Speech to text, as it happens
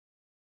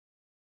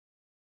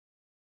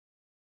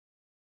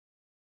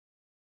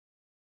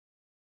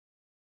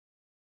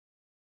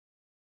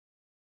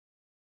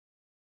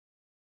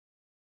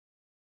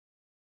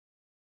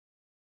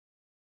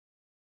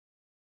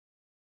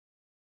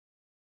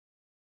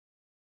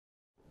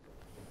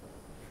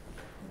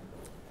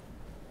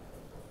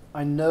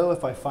I know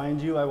if I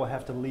find you, I will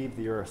have to leave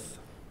the earth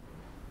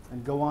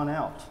and go on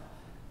out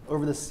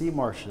over the sea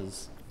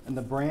marshes and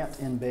the brant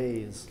and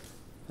bays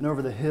and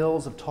over the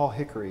hills of tall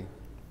hickory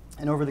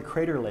and over the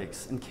crater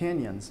lakes and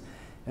canyons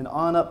and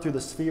on up through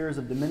the spheres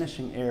of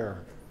diminishing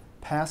air,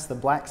 past the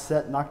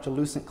black-set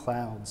noctilucent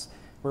clouds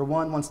where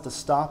one wants to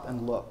stop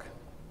and look,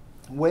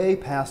 way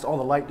past all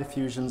the light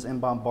diffusions and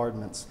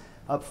bombardments,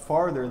 up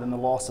farther than the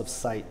loss of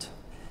sight,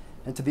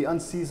 into the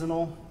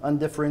unseasonal,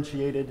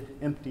 undifferentiated,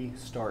 empty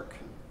stark.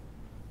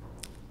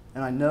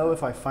 And I know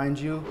if I find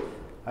you,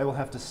 I will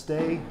have to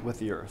stay with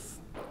the earth,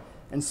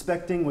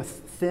 inspecting with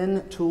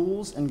thin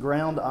tools and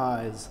ground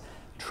eyes,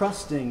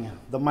 trusting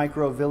the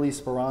microvilli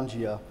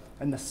sporangia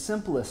and the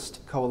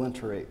simplest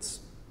coalinterates,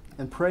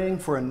 and praying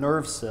for a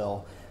nerve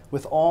cell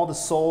with all the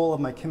soul of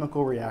my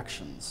chemical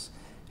reactions,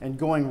 and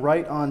going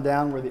right on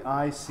down where the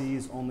eye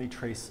sees only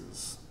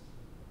traces.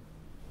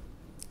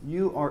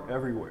 You are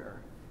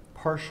everywhere,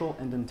 partial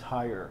and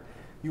entire.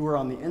 You are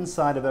on the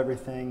inside of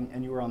everything,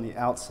 and you are on the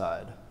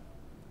outside.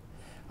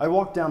 I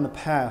walk down the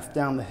path,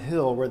 down the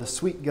hill, where the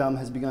sweet gum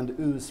has begun to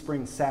ooze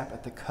spring sap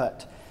at the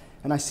cut,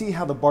 and I see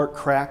how the bark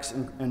cracks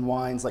and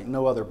whines like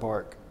no other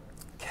bark,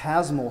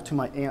 chasmal to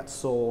my ant's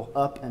soul,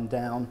 up and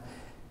down.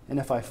 And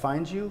if I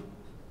find you,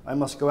 I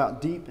must go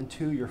out deep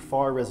into your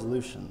far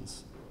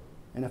resolutions.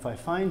 And if I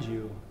find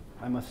you,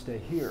 I must stay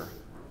here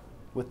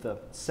with the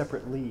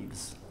separate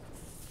leaves.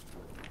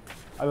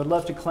 I would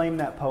love to claim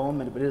that poem,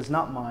 but it is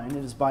not mine.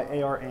 It is by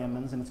A.R.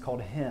 Ammons, and it's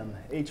called Hymn,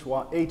 It's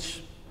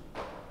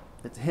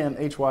Hymn,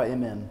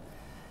 H-Y-M-N.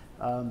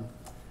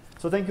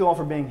 So thank you all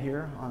for being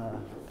here on a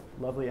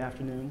lovely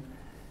afternoon.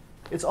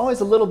 It's always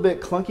a little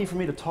bit clunky for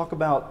me to talk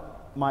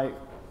about my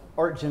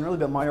art generally,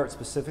 but my art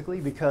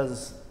specifically,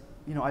 because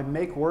I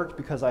make work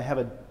because I have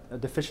a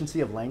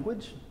deficiency of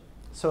language.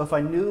 So if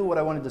I knew what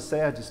I wanted to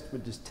say, I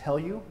would just tell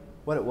you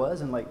what it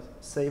was and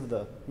save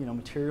the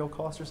material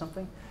cost or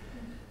something.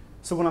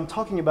 So when I'm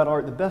talking about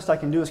art, the best I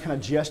can do is kind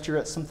of gesture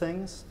at some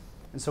things.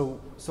 And so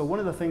one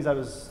of the things I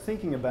was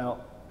thinking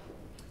about,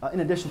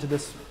 in addition to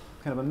this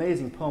kind of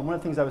amazing poem, one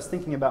of the things I was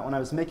thinking about when I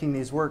was making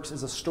these works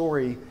is a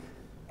story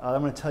that I'm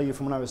going to tell you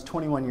from when I was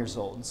 21 years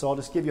old. And so I'll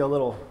just give you a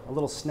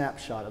little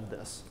snapshot of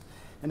this.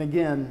 And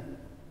again,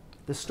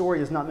 this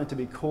story is not meant to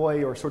be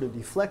coy or sort of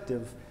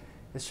deflective.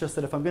 It's just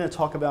that if I'm going to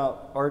talk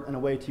about art in a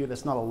way to you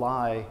that's not a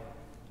lie,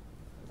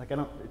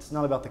 it's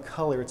not about the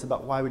color, it's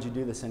about why would you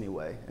do this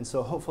anyway. And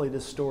so hopefully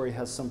this story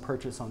has some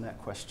purchase on that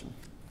question.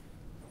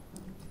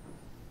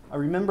 I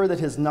remember that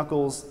his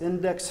knuckles,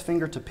 index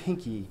finger to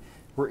pinky,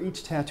 were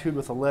each tattooed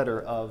with a letter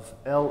of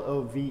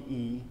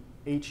L-O-V-E-H-U-R-T.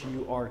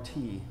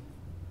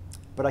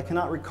 But I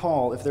cannot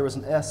recall if there was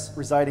an S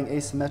residing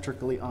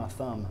asymmetrically on a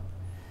thumb.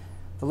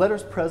 The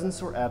letter's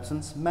presence or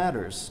absence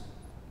matters.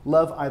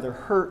 Love either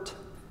hurt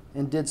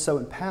and did so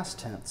in past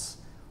tense,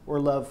 or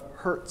love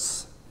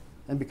hurts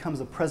and becomes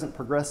a present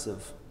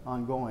progressive,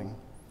 ongoing.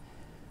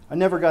 I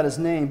never got his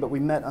name, but we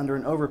met under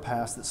an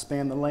overpass that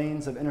spanned the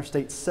lanes of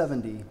Interstate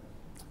 70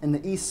 in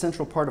the east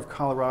central part of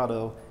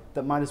Colorado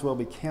that might as well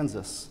be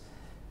Kansas.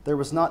 There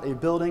was not a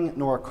building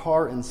nor a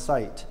car in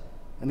sight,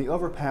 and the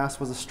overpass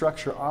was a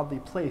structure oddly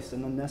placed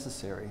and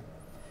unnecessary.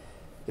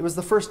 It was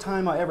the first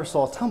time I ever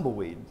saw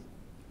tumbleweed,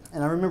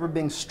 and I remember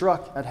being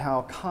struck at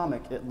how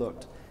comic it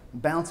looked,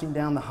 bouncing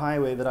down the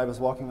highway that I was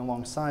walking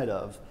alongside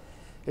of.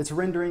 Its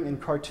rendering in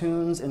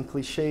cartoons and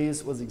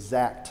cliches was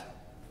exact.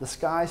 The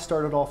sky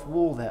started off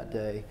wool that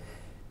day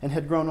and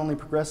had grown only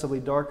progressively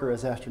darker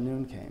as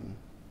afternoon came.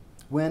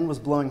 Wind was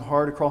blowing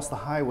hard across the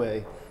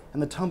highway,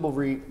 and the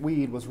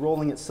tumbleweed was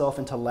rolling itself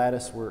into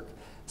lattice work,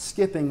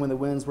 skipping when the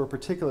winds were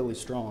particularly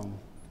strong.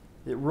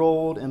 It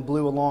rolled and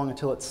blew along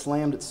until it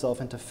slammed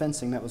itself into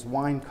fencing that was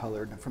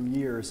wine-colored from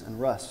years and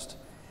rust.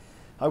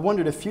 I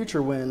wondered if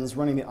future winds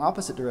running the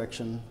opposite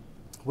direction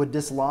would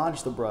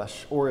dislodge the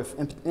brush, or if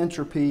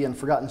entropy and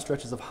forgotten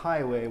stretches of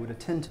highway would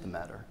attend to the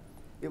matter.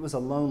 It was a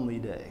lonely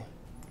day.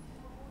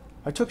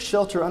 I took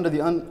shelter under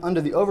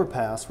the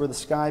overpass when the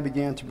sky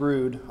began to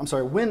brood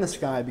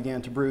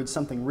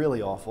something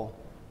really awful.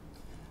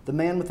 The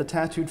man with the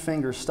tattooed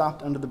finger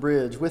stopped under the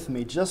bridge with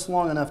me just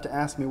long enough to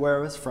ask me where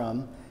I was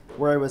from,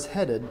 where I was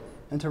headed,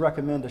 and to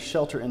recommend a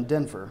shelter in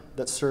Denver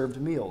that served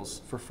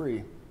meals for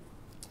free.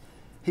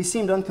 He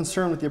seemed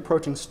unconcerned with the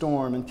approaching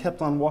storm and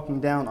kept on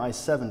walking down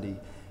I-70.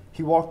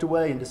 He walked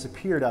away and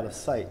disappeared out of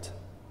sight.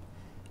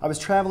 I was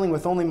traveling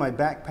with only my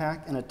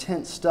backpack and a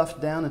tent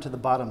stuffed down into the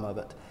bottom of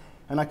it,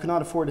 and I could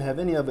not afford to have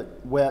any of it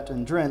wet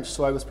and drenched,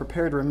 so I was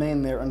prepared to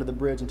remain there under the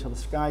bridge until the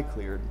sky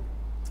cleared,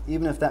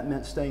 even if that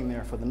meant staying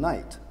there for the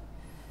night.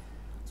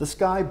 The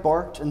sky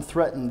barked and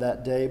threatened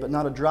that day, but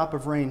not a drop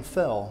of rain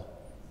fell.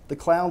 The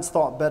clouds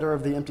thought better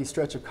of the empty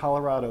stretch of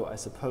Colorado, I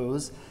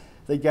suppose.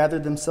 They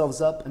gathered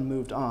themselves up and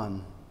moved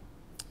on.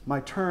 My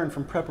turn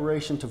from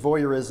preparation to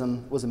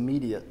voyeurism was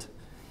immediate,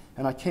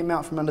 and I came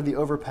out from under the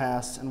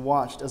overpass and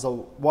watched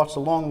a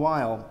long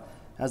while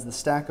as the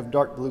stack of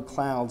dark blue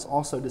clouds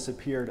also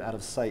disappeared out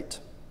of sight.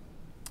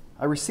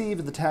 I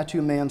received the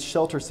tattoo man's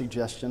shelter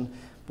suggestion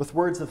with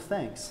words of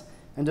thanks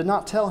and did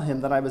not tell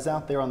him that I was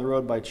out there on the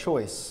road by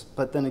choice,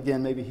 but then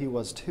again, maybe he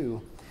was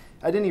too.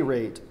 At any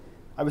rate,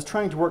 I was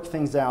trying to work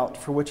things out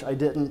for which I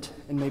didn't,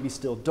 and maybe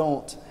still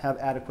don't, have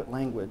adequate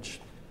language,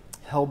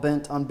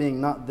 hell-bent on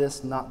being not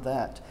this, not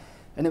that,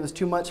 and it was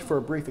too much for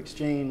a brief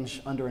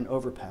exchange under an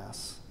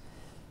overpass.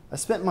 I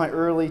spent my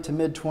early to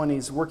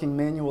mid-20s working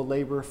manual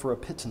labor for a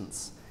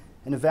pittance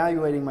and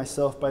evaluating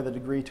myself by the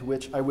degree to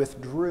which I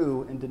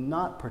withdrew and did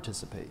not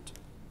participate.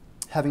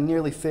 Having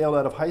nearly failed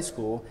out of high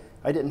school,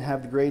 I didn't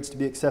have the grades to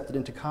be accepted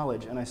into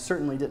college, and I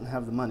certainly didn't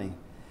have the money.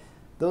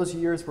 Those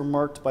years were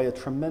marked by a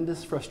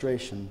tremendous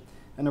frustration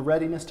and a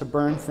readiness to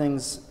burn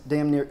things,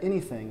 damn near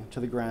anything, to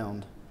the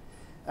ground.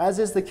 As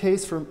is the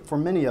case for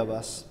many of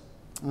us,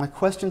 my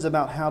questions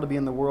about how to be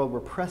in the world were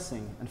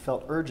pressing and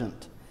felt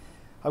urgent.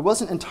 I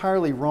wasn't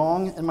entirely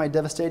wrong in my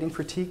devastating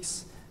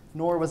critiques,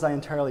 nor was I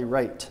entirely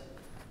right.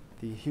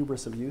 The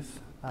hubris of youth.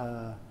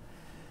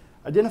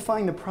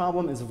 Identifying the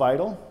problem is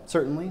vital,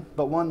 certainly,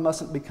 but one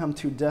mustn't become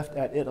too deft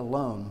at it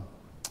alone.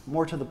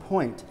 More to the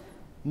point,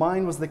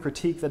 mine was the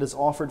critique that is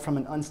offered from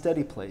an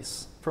unsteady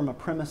place, from a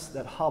premise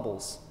that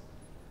hobbles.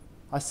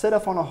 I set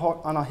off on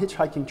a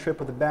hitchhiking trip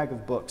with a bag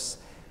of books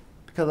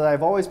because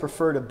I've always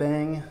preferred a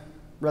bang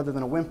rather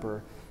than a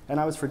whimper, and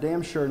I was for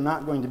damn sure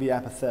not going to be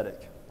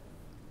apathetic.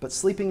 But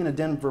sleeping in a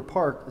Denver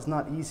park is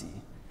not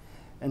easy,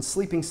 and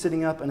sleeping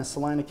sitting up in a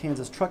Salina,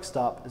 Kansas truck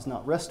stop is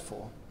not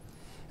restful.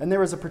 And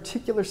there is a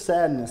particular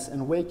sadness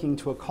in waking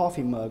to a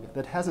coffee mug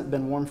that hasn't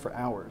been warmed for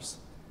hours,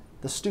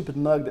 the stupid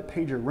mug that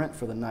paid your rent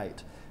for the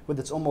night, with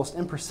its almost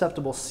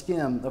imperceptible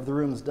skim of the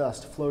room's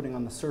dust floating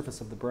on the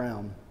surface of the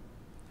brown.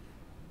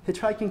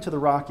 Hitchhiking to the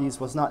Rockies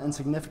was not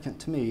insignificant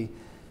to me,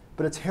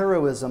 but its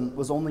heroism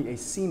was only a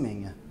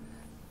seeming.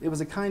 It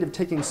was a kind of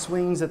taking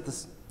swings at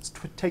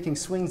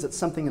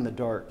something in the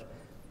dark.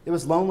 It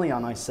was lonely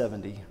on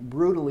I-70,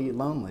 brutally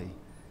lonely.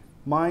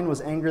 Mine was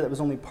anger that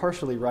was only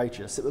partially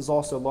righteous. It was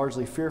also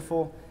largely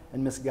fearful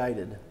and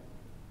misguided.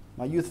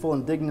 My youthful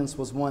indignance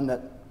was one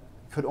that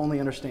could only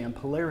understand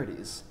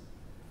polarities.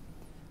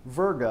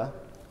 Virga,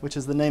 which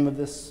is the name of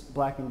this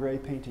black and gray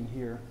painting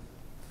here,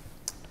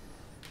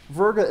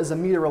 Virga is a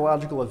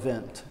meteorological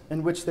event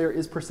in which there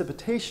is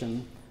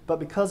precipitation, but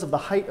because of the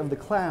height of the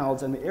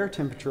clouds and the air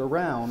temperature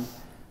around,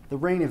 the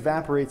rain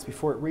evaporates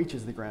before it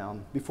reaches the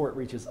ground, before it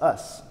reaches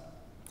us.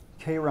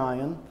 Kay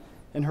Ryan,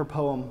 in her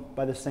poem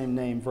by the same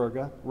name,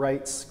 Virga,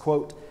 writes,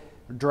 quote,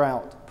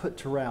 "Drought, put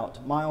to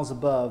rout, miles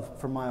above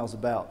for miles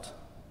about."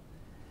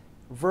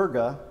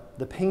 Virga,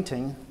 the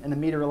painting and the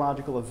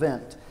meteorological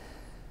event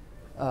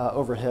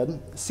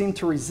overhead, seem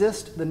to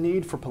resist the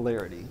need for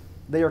polarity.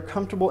 They are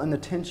comfortable in the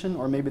tension,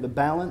 or maybe the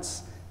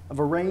balance, of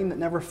a rain that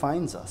never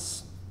finds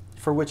us,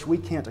 for which we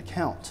can't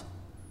account.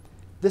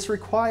 This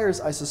requires,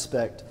 I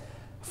suspect,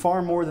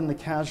 far more than the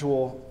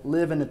casual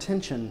live in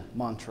attention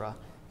mantra,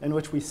 in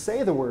which we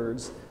say the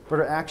words, but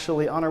are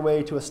actually on our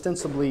way to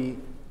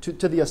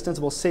the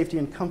ostensible safety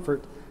and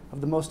comfort of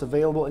the most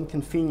available and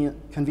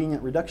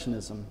convenient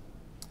reductionism.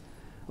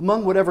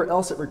 Among whatever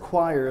else it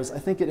requires, I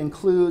think it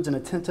includes an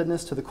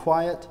attentiveness to the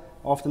quiet,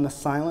 often the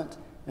silent,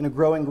 and a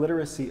growing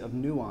literacy of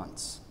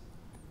nuance.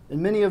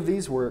 In many of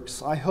these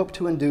works, I hope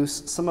to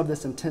induce some of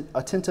this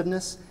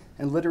attentiveness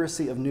and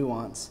literacy of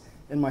nuance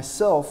in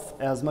myself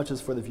as much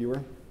as for the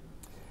viewer.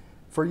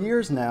 For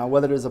years now,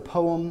 whether it is a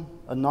poem,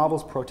 a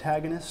novel's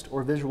protagonist,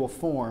 or visual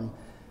form,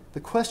 the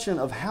question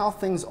of how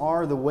things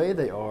are the way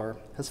they are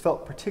has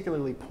felt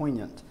particularly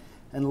poignant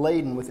and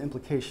laden with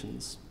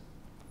implications.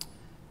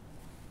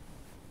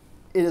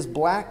 It's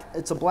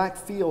a black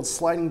field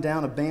sliding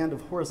down a band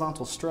of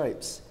horizontal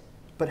stripes.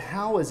 But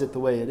how is it the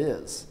way it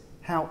is?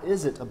 How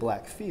is it a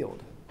black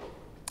field?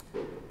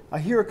 I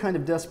hear a kind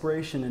of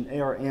desperation in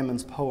A.R.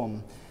 Ammons'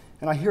 poem,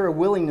 and I hear a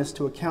willingness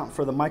to account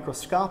for the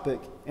microscopic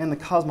and the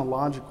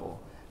cosmological,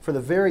 for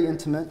the very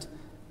intimate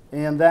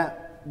and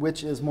that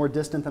which is more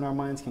distant than our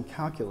minds can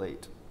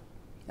calculate.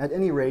 At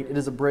any rate, it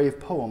is a brave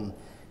poem.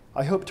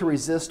 I hope to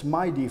resist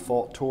my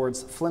default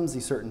towards flimsy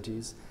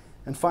certainties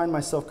and find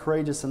myself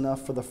courageous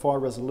enough for the far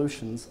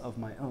resolutions of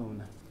my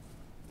own.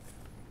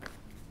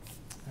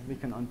 And we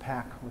can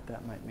unpack what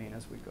that might mean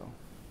as we go.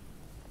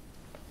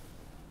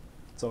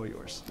 It's all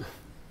yours.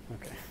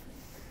 Okay.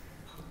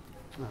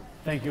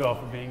 Thank you all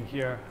for being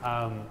here.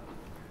 I'm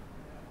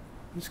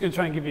just going to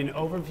try and give you an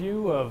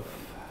overview of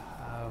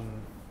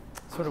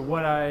sort of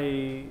what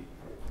I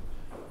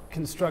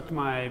construct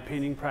my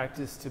painting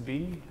practice to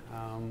be,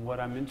 what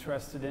I'm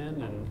interested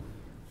in, and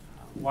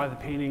why the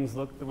paintings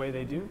look the way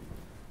they do.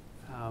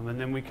 And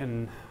then we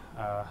can,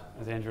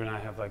 as Andrew and I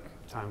have like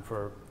time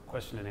for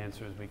question and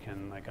answers, we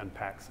can like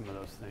unpack some of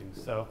those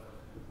things. So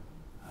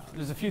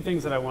there's a few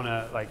things that I want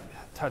to like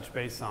touch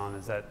base on.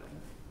 Is that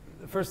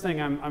the first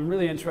thing, I'm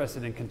really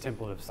interested in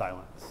contemplative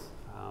silence.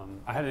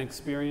 I had an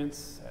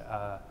experience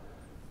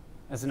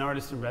as an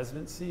artist in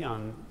residency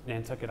on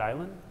Nantucket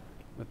Island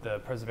with the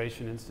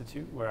Preservation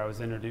Institute, where I was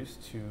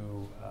introduced to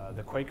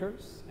the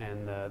Quakers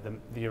and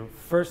the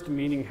first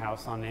meeting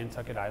house on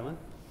Nantucket Island.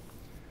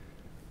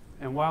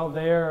 And while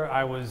there,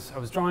 I was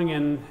drawing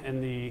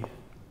in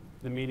the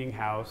the meeting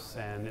house,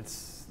 and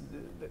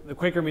the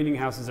Quaker meeting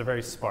houses are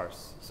very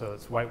sparse. So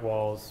it's white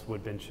walls,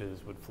 wood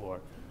benches, wood floor.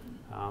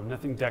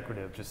 Nothing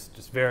decorative,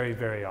 just very,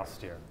 very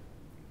austere.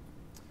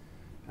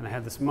 And I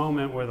had this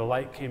moment where the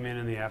light came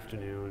in the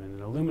afternoon and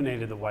it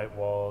illuminated the white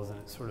walls, and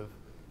it sort of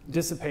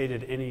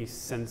dissipated any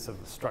sense of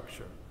the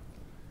structure.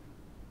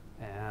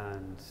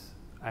 And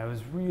I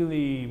was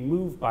really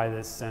moved by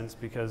this sense,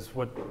 because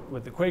what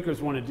the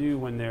Quakers want to do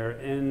when they're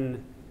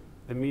in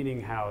the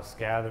meeting house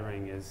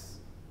gathering is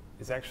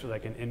actually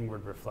like an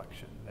inward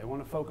reflection. They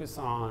want to focus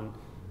on,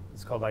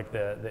 it's called like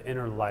the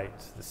inner light,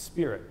 the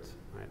spirit,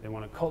 right? They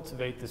want to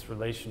cultivate this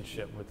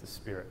relationship with the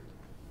spirit,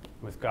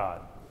 with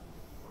God.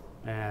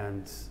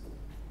 And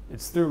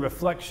it's through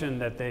reflection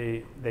that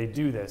they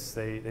do this.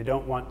 They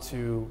don't want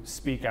to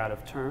speak out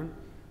of turn.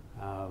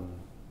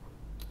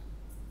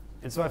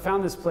 And so I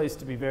found this place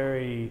to be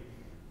very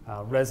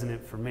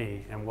resonant for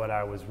me and what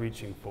I was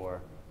reaching for.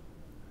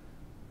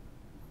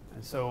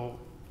 And so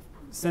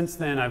since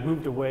then, I've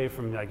moved away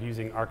from like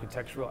using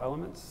architectural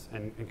elements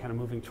and kind of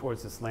moving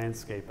towards this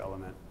landscape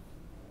element.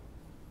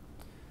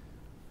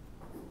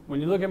 When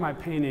you look at my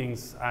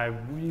paintings, I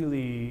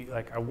really,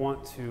 I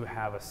want to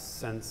have a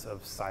sense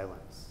of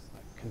silence,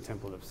 like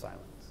contemplative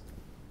silence.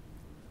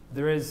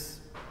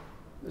 There's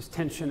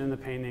tension in the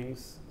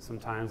paintings.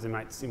 Sometimes they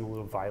might seem a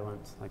little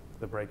violent, like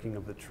the breaking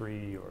of the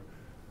tree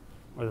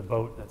or the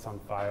boat that's on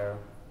fire.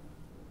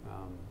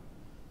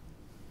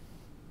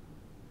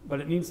 But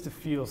it needs to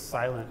feel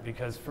silent,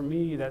 because for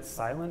me, that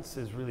silence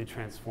is really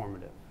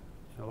transformative.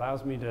 It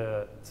allows me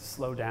to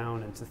slow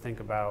down and to think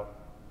about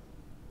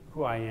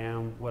who I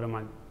am, what am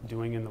I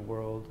doing in the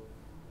world,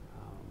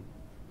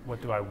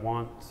 what do I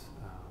want,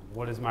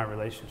 what is my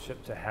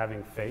relationship to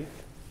having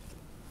faith.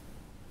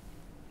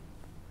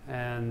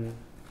 And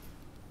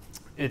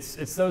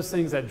it's those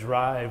things that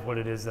drive what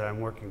it is that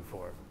I'm working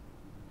for.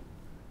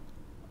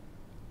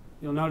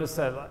 You'll notice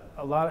that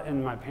a lot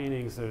in my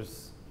paintings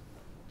there's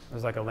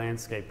like a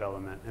landscape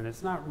element, and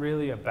it's not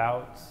really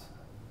about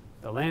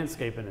the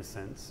landscape in a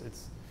sense.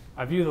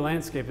 I view the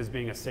landscape as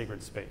being a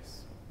sacred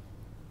space.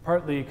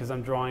 Partly because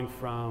I'm drawing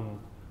from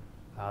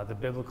the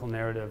biblical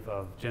narrative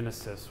of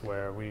Genesis,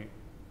 where we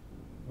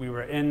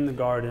were in the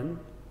garden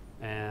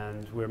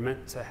and we were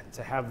meant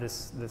to have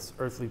this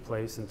earthly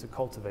place and to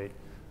cultivate.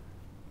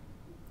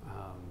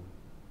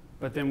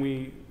 But then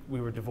we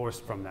were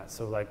divorced from that.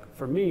 So like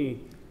for me,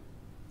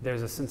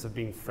 there's a sense of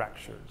being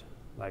fractured,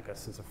 like a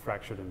sense of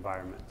fractured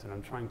environment. And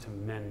I'm trying to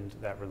mend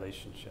that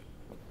relationship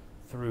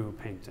through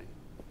painting.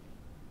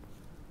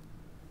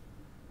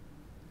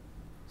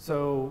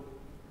 So,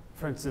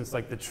 for instance,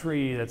 like the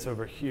tree that's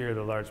over here,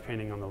 the large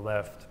painting on the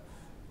left,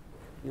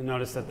 you'll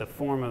notice that the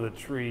form of the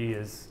tree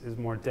is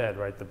more dead,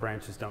 right? The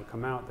branches don't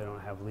come out, they don't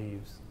have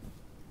leaves.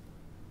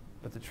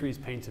 But the tree's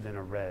painted in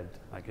a red,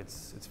 like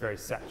it's very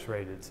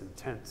saturated, it's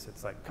intense,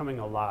 it's like coming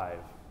alive,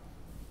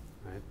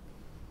 right?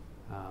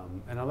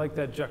 And I like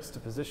that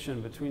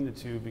juxtaposition between the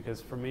two,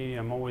 because for me,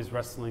 I'm always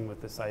wrestling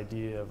with this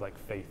idea of like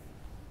faith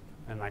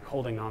and like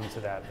holding on to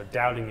that, but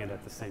doubting it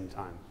at the same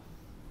time.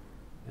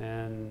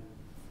 And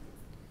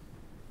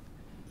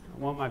I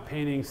want my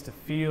paintings to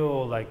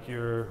feel like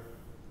you're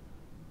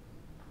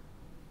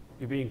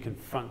being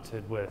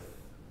confronted with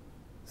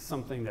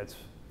something that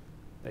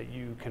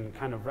you can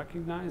kind of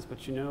recognize,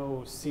 but you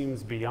know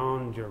seems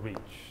beyond your reach,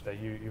 that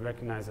you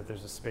recognize that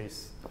there's a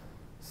space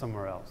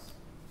somewhere else.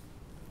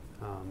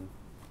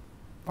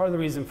 Part of the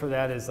reason for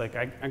that is like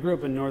I grew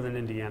up in northern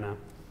Indiana,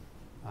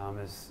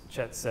 as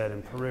Chet said,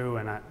 in Peru,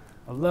 and I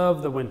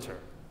love the winter.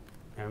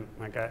 And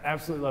like I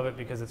absolutely love it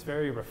because it's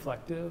very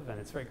reflective and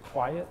it's very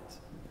quiet.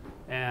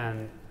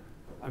 And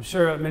I'm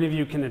sure many of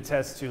you can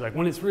attest to, like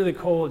when it's really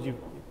cold,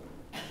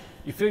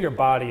 you feel your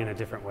body in a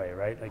different way,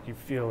 right? Like you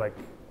feel like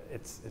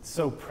it's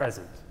so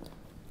present.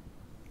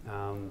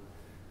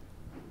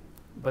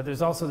 But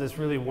there's also this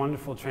really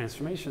wonderful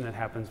transformation that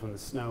happens when the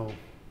snow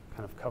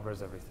kind of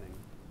covers everything.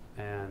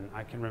 And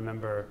I can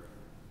remember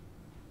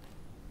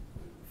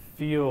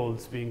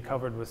fields being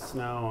covered with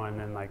snow, and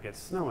then like it's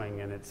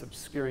snowing and it's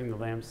obscuring the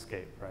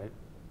landscape, right?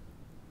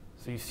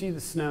 So you see the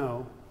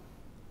snow,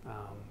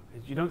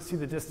 you don't see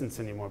the distance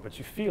anymore, but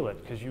you feel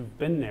it because you've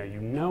been there,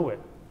 you know it.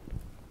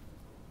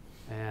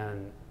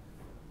 And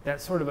that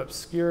sort of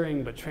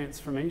obscuring but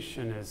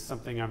transformation is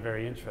something I'm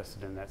very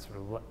interested in, that sort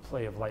of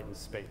play of light and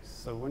space.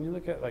 So when you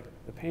look at like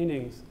the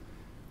paintings,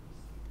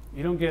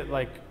 you don't get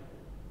like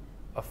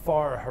a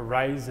far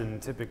horizon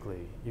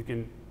typically. You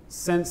can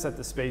sense that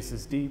the space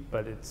is deep,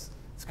 but it's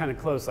kind of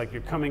close, like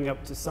you're coming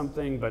up to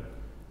something, but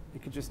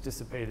it could just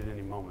dissipate at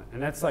any moment.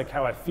 And that's like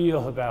how I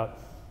feel about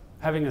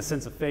having a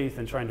sense of faith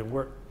and trying to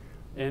work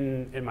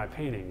in my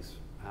paintings.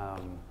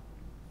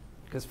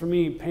 Because for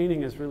me,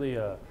 painting is really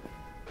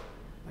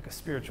like a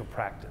spiritual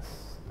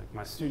practice. Like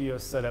my studio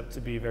is set up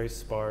to be very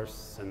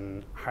sparse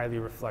and highly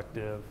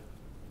reflective,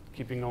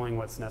 keeping only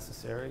what's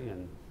necessary,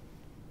 and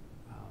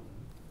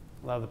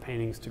allow the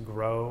paintings to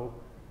grow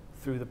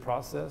through the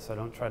process. I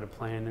don't try to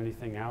plan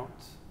anything out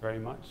very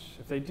much.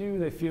 If they do,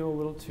 they feel a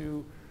little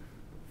too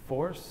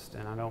forced,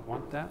 and I don't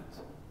want that.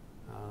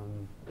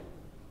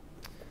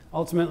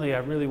 ultimately, I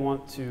really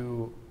want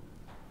to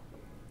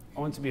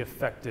be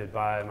affected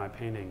by my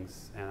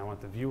paintings, and I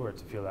want the viewer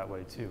to feel that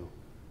way too.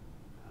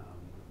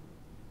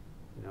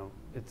 You know,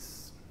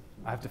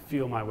 I have to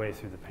feel my way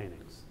through the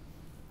paintings.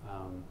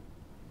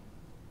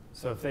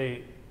 So if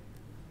they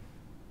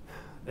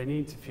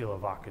need to feel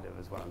evocative,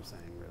 is what I'm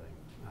saying, really.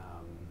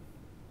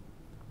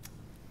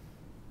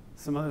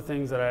 Some other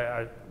things that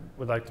I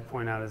would like to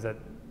point out is that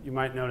you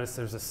might notice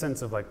there's a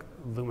sense of like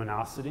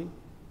luminosity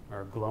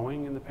or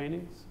glowing in the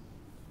paintings.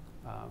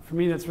 For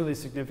me, that's really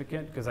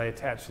significant because I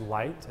attach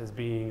light as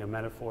being a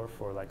metaphor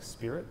for like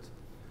spirit.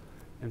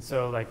 And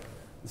so like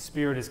the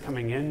spirit is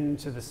coming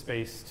into the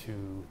space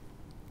to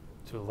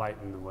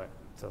lighten the way,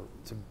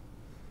 to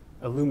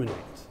illuminate,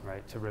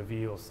 right? To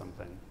reveal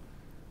something.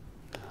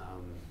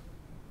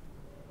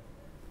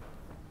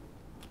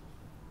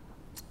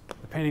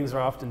 The paintings are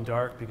often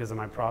dark because of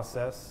my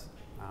process.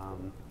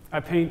 I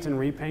paint and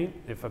repaint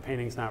if a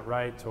painting's not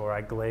right, or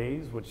I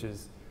glaze, which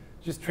is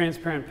just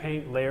transparent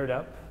paint layered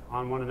up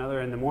on one another,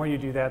 and the more you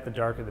do that, the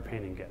darker the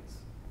painting gets.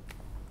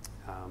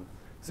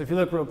 So if you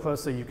look real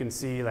closely, you can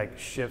see like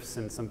shifts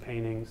in some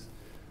paintings.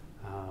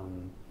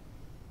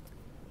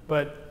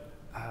 But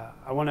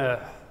I want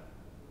to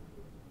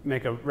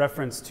make a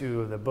reference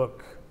to the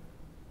book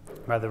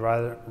by the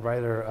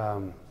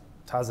writer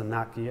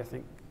Tazanaki, I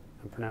think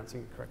I'm pronouncing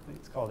it correctly.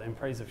 It's called In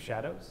Praise of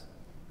Shadows.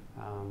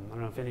 I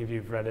don't know if any of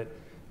you have read it.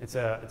 It's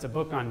a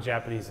book on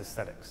Japanese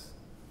aesthetics.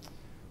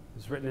 It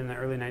was written in the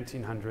early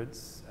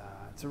 1900s.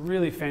 It's a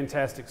really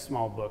fantastic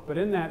small book, but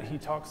in that he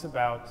talks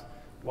about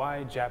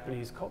why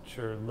Japanese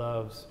culture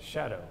loves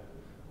shadow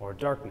or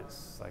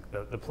darkness, like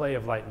the play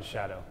of light and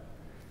shadow.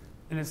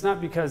 And it's not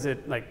because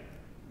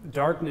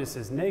darkness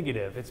is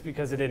negative, it's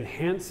because it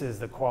enhances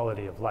the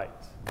quality of light.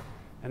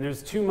 And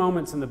there's two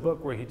moments in the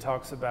book where he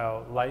talks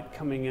about light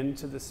coming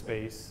into the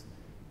space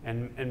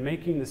and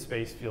making the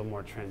space feel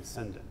more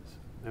transcendent.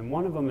 And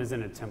one of them is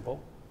in a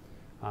temple,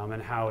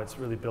 and how it's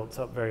really built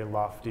up very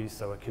lofty,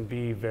 so it can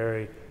be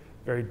very,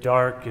 very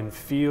dark and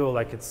feel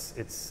like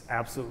it's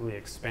absolutely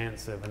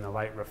expansive and the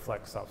light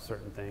reflects off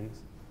certain things.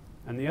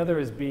 And the other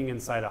is being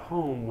inside a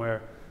home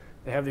where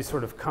they have these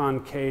sort of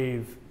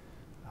concave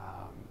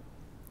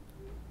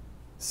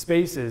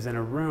spaces in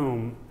a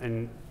room,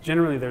 and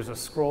generally there's a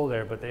scroll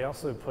there, but they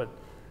also put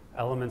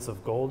elements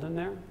of gold in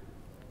there.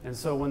 And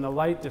so when the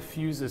light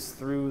diffuses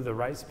through the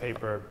rice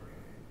paper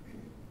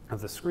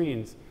of the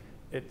screens,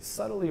 it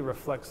subtly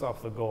reflects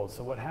off the gold.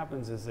 So what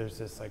happens is there's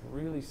this like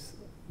really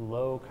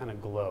low kind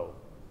of glow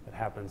that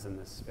happens in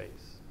this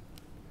space.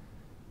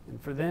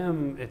 And for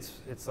them,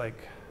 it's like,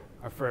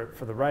 or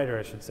for the writer,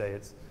 I should say,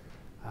 it's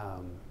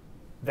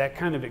that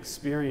kind of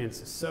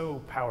experience is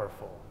so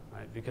powerful,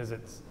 right? Because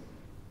it's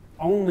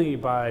only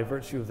by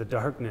virtue of the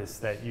darkness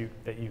that you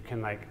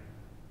can like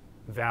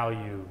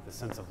value the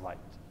sense of light,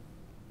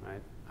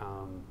 right?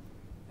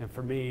 And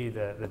for me,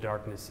 the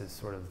darkness is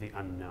sort of the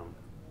unknown,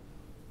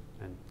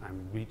 and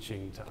I'm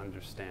reaching to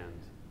understand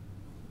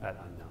that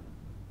unknown.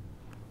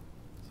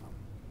 So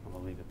I'm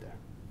gonna leave it there.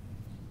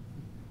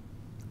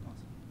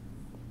 Awesome.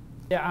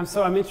 Yeah,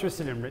 so I'm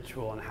interested in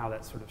ritual and how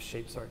that sort of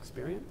shapes our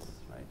experience,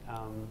 right?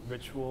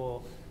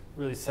 Ritual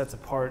really sets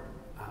apart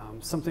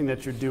something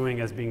that you're doing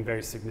as being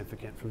very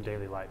significant from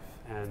daily life.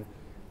 And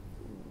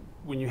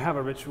when you have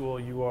a ritual,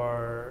 you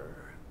are,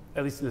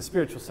 at least in a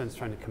spiritual sense,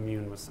 trying to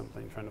commune with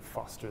something, trying to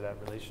foster that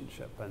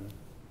relationship. And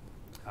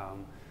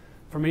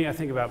for me, I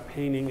think about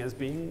painting as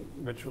being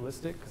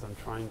ritualistic because I'm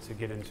trying to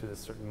get into this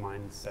certain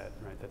mindset,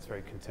 right? That's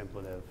very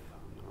contemplative,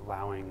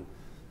 allowing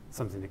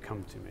something to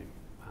come to me.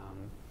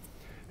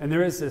 And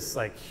there is this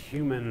like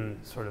human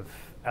sort of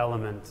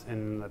element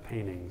in the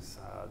paintings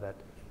that,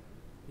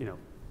 you know,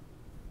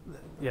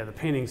 yeah, the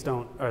paintings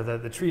don't, or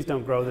the trees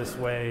don't grow this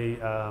way,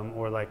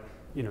 or like,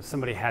 you know,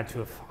 somebody had to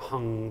have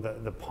hung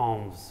the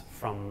palms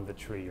from the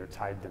tree or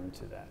tied them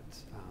to that.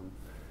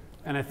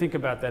 And I think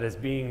about that as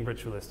being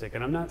ritualistic,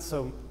 and I'm not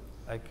so,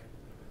 like,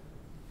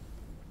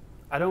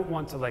 I don't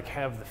want to like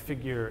have the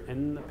figure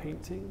in the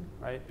painting,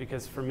 right?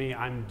 Because for me,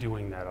 I'm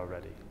doing that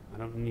already. I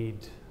don't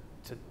need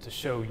to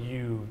show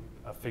you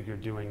a figure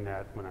doing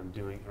that when I'm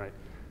doing it, right?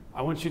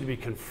 I want you to be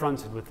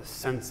confronted with a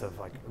sense of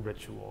like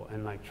ritual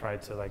and like try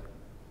to like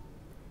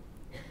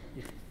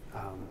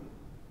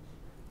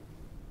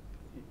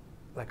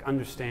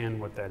understand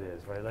what that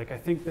is, right? Like I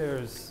think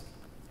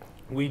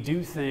we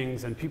do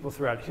things, and people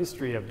throughout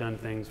history have done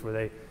things where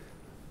they,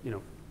 you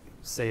know,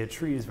 say a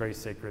tree is very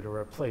sacred,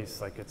 or a place,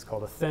 like it's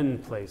called a thin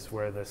place,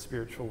 where the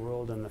spiritual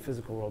world and the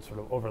physical world sort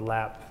of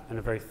overlap in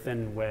a very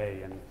thin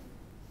way. And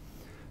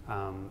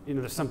you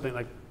know, there's something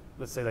like,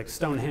 let's say like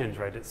Stonehenge,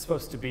 right? It's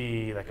supposed to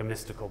be like a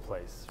mystical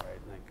place, right?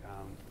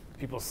 Like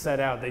people set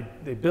out,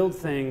 they build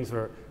things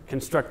or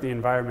construct the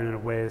environment in a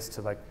way as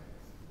to like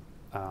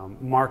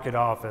mark it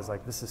off as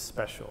like, this is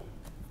special.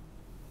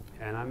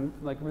 And I'm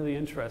like really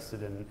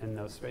interested in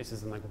those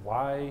spaces and like,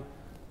 why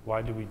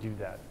do we do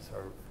that?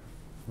 Or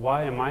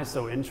why am I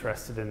so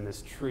interested in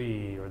this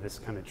tree or this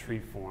kind of tree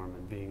form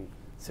and being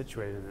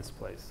situated in this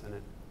place?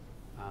 And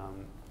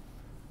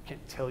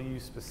can't tell you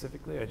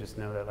specifically. I just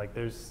know that like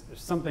there's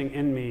something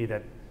in me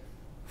that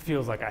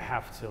feels like I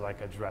have to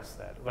like address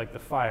that. Like the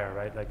fire,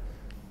 right? Like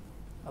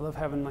I love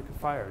having like a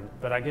fire,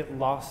 but I get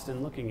lost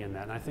in looking in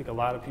that. And I think a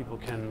lot of people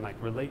can like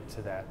relate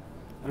to that.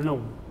 I don't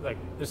know, like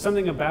there's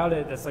something about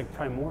it that's like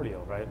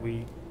primordial, right?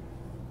 We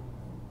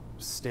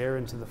stare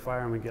into the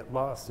fire and we get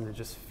lost and it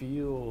just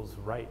feels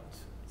right.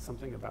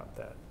 Something about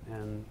that.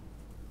 And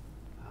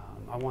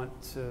I want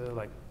to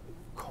like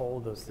cull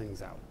those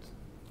things out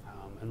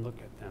and look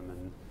at them.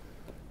 And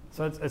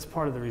so it's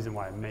part of the reason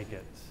why I make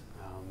it.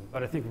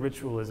 But I think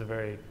ritual is a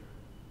very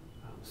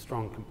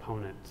strong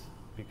component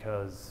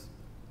because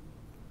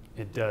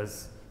it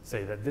does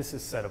say that this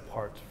is set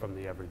apart from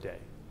the everyday.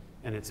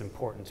 And it's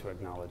important to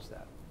acknowledge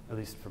that, at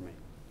least for me.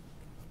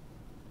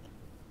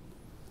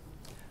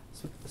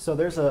 So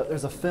there's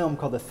a film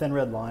called The Thin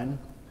Red Line,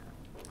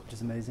 which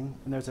is amazing.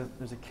 And there's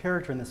a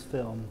character in this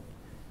film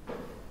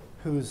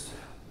who's,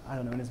 I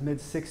don't know, in his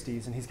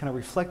mid-60s, and he's kind of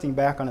reflecting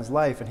back on his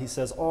life, and he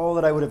says, all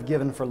that I would have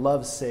given for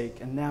love's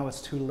sake, and now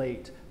it's too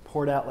late,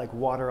 poured out like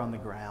water on the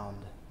ground.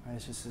 Right?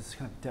 It's just this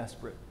kind of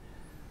desperate.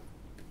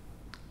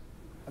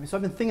 I mean, so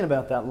I've been thinking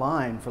about that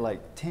line for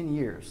like 10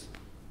 years,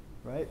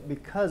 right?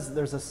 Because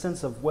there's a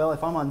sense of, well,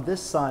 if I'm on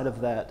this side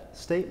of that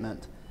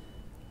statement,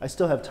 I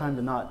still have time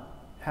to not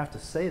have to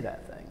say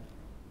that thing,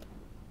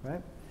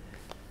 right?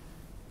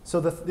 So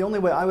the only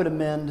way I would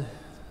amend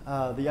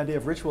the idea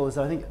of ritual is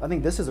that I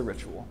think this is a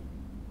ritual.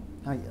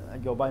 I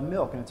go buy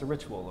milk and it's a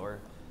ritual, or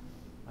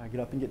I get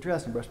up and get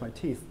dressed and brush my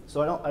teeth.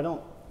 So I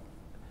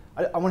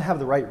want to have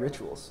the right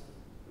rituals,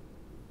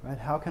 right?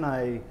 How can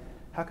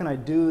I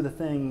do the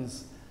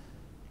things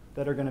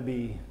that are going to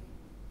be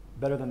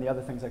better than the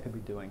other things I could be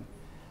doing?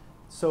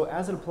 So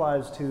as it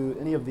applies to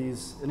any of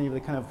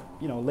the kind of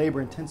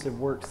labor-intensive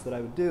works that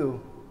I would do,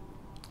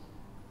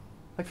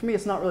 like for me,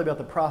 it's not really about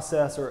the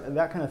process or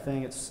that kind of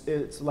thing.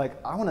 It's like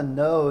I want to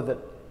know that,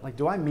 like,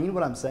 do I mean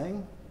what I'm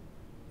saying?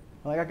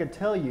 Like I could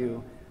tell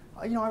you,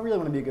 I really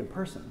want to be a good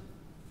person,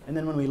 and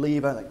then when we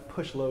leave, I like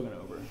push Logan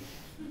over,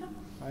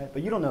 right?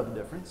 But you don't know the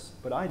difference,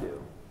 but I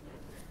do,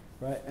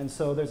 right? And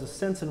so there's a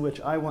sense in which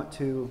I want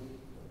to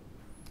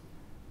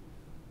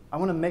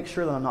make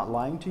sure that I'm not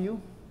lying to you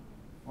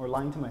or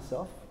lying to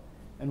myself.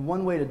 And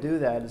one way to do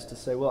that is to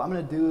say, well, I'm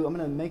going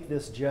to make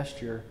this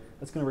gesture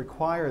that's going to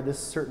require this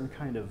certain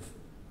kind of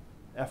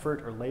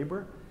effort or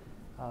labor,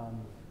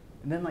 and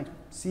then like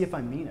see if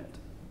I mean it,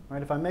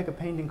 right? If I make a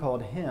painting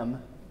called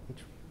Hymn,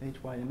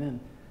 H-Y-M-N,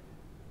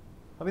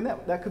 I mean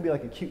that could be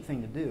like a cute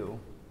thing to do,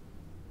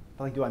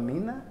 but like, do I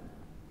mean that?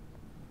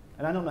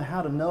 And I don't know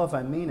how to know if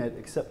I mean it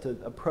except to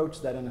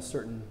approach that in a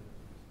certain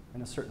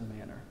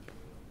manner.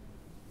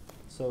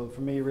 So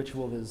for me,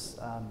 ritual is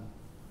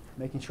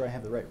making sure I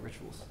have the right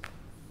rituals.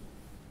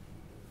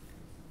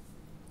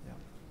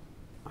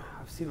 Yeah.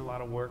 I've seen a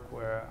lot of work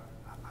where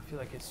I feel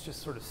like it's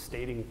just sort of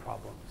stating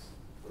problems,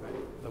 right?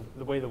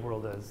 The way the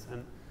world is,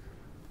 and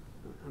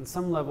on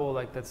some level,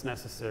 like that's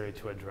necessary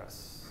to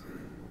address.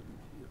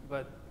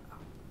 But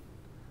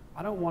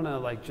I don't want to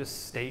like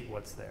just state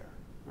what's there,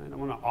 right? I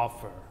want to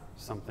offer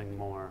something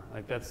more.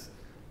 Like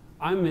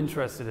I'm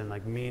interested in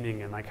like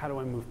meaning and like how do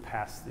I move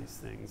past these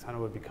things? How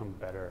do I become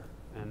better?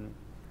 And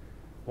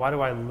why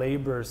do I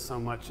labor so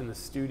much in the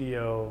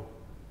studio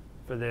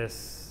for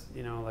this?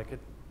 Like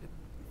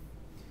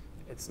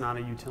it's not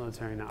a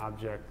utilitarian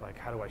object. Like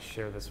how do I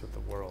share this with the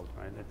world,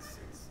 right?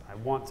 I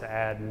want to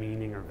add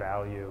meaning or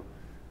value.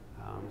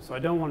 So I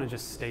don't want to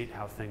just state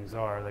how things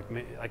are.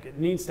 Like it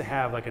needs to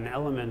have like an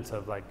element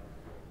of like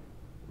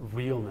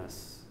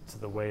realness to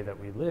the way that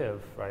we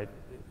live, right?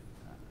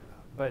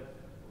 But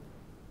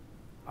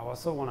I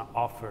also want to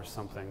offer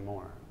something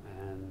more.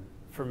 And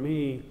for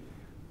me,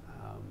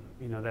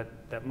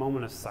 that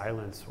moment of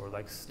silence or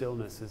like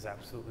stillness is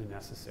absolutely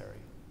necessary,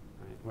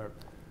 right? Where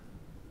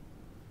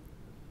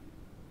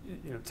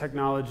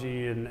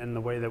technology and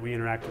the way that we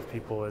interact with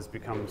people has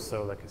become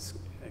so like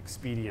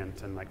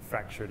expedient and like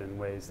fractured in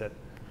ways that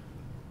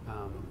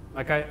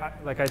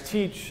I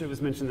teach. It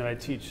was mentioned that I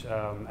teach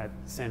at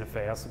Santa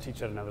Fe. I also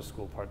teach at another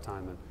school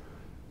part-time, and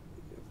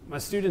my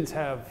students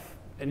have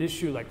an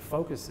issue like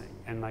focusing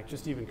and like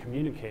just even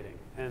communicating,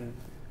 and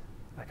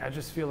like I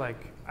just feel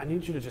like I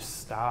need you to just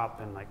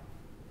stop and like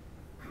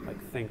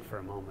think for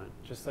a moment.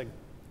 Just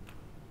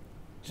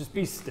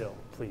be still,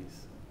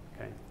 please.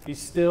 Okay, be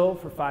still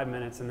for 5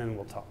 minutes and then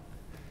we'll talk.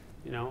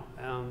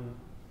 And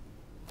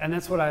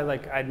that's what I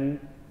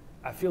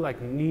feel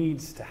like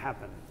needs to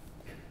happen.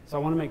 So I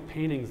want to make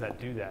paintings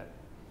that do that.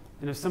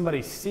 And if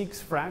somebody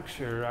seeks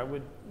fracture, I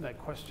would like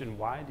question,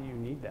 why do you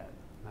need that?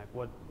 Like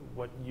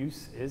what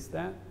use is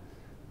that?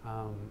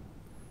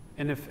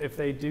 And if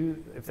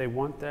they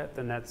want that,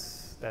 then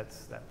that's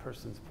that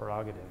person's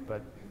prerogative.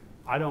 But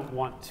I don't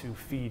want to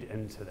feed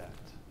into that.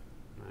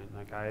 Right?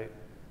 Like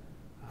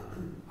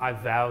I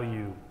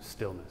value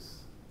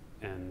stillness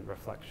and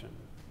reflection.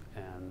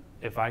 And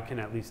if I can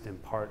at least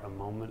impart a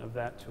moment of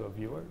that to a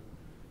viewer,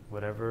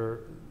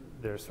 whatever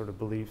their sort of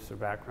beliefs or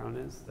background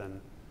is,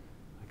 then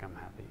like I'm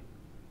happy.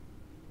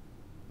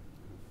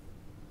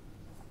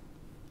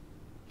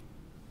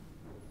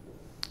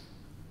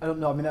 I don't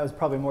know. I mean, that was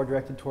probably more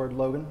directed toward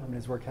Logan. I mean,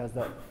 his work has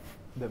that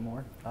a bit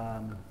more.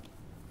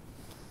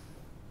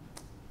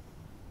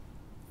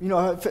 You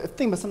know,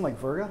 think about something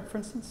like Virga, for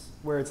instance,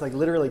 where it's like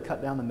literally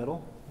cut down the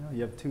middle. You know,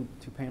 you have two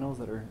panels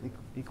that are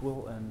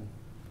equal, and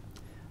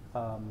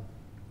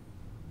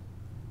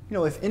you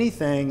know, if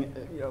anything,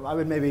 you know, I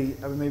would maybe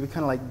kind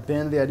of like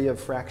bend the idea of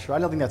fracture. I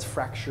don't think that's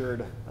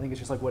fractured. I think it's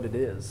just like what it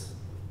is.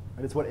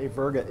 Right? It's what a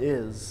Virga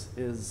is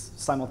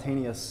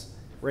simultaneous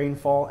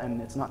rainfall,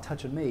 and it's not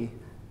touching me,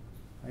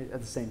 right,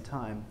 at the same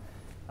time.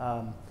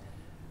 And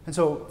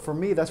so for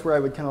me, that's where I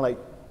would kind of like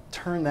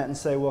turn that and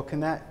say, well,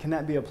 can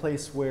that be a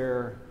place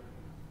where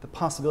the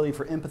possibility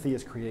for empathy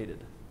is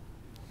created?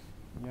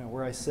 You know,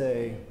 where I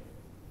say,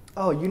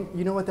 oh,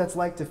 you know what that's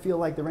like to feel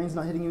like the rain's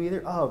not hitting you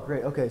either? Oh,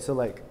 great. Okay, so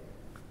like,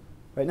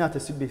 right, not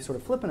to be sort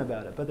of flippant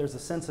about it, but there's a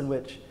sense in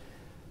which,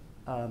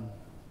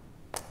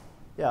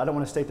 yeah, I don't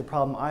want to state the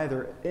problem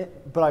either,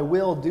 but I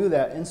will do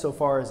that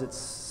insofar as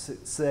it's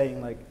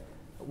saying like,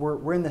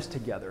 we're in this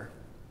together,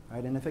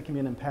 right? And if it can be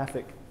an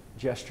empathic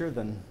gesture,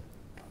 then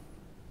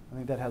I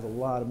think that has a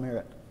lot of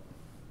merit.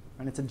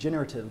 And it's a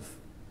generative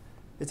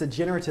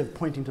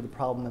pointing to the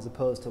problem as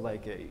opposed to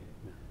like a,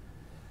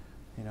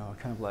 you know,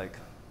 kind of like,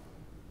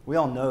 we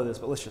all know this,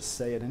 but let's just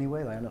say it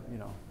anyway. Like, I don't, you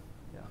know,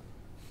 yeah.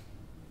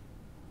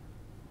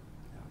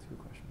 Yeah, that's a good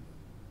question.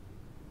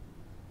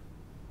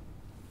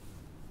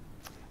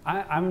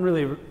 I'm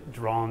really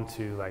drawn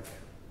to like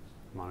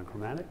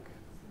monochromatic,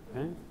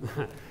 okay?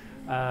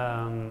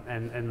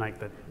 and like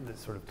the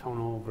sort of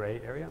tonal gray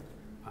area.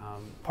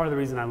 Part of the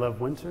reason I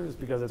love winter is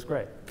because it's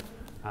gray.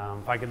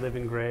 If I could live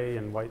in gray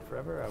and white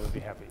forever, I would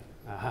be happy.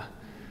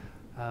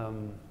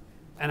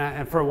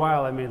 And for a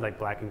while, I made like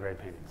black and gray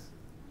paintings.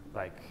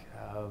 Like,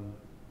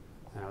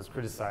 and I was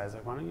criticized,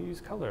 like, why don't you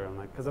use color? I'm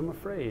like, because I'm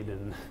afraid,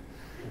 and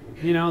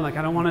you know, like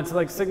I don't want it to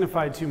like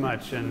signify too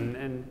much,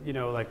 and you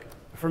know, like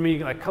for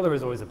me, like color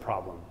is always a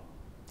problem.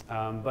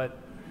 But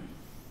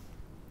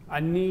I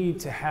need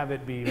to have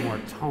it be more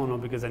tonal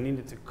because I need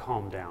it to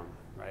calm down,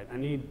 right?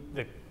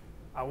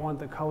 I want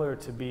the color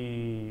to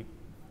be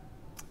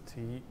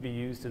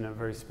used in a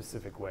very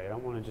specific way. I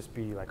don't want to just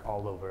be like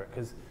all over it,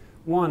 because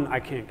one, I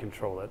can't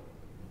control it.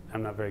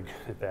 I'm not very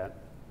good at that,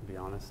 to be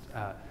honest.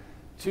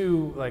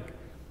 Two, like,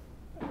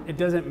 it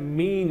doesn't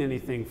mean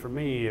anything for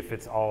me if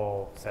it's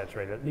all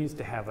saturated. It needs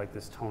to have like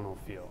this tonal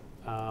feel.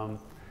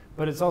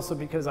 But it's also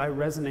because I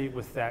resonate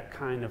with that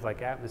kind of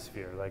like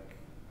atmosphere, like,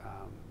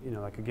 you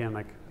know, like again,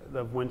 like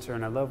the winter,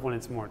 and I love when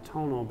it's more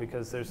tonal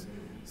because there's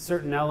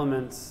certain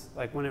elements,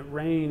 like when it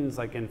rains,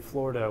 like in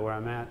Florida where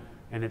I'm at,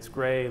 and it's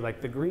gray,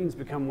 like the greens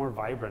become more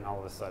vibrant all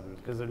of a sudden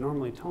because they're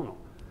normally tonal.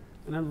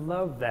 And I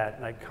love that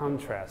like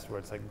contrast where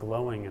it's like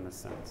glowing in a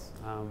sense.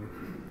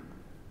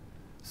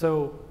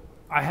 So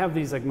I have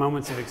these like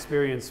moments of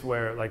experience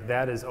where like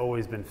that has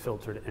always been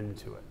filtered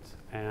into it.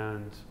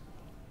 And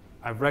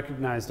I've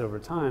recognized over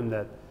time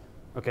that,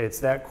 okay, it's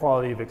that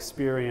quality of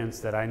experience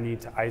that I need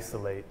to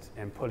isolate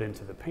and put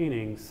into the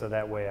painting so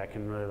that way I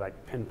can really like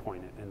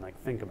pinpoint it and like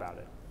think about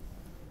it.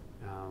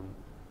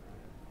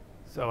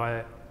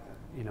 So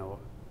you know,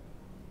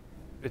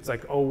 it's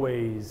like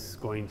always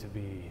going to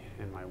be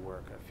in my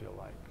work, I feel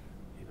like,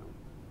 you know.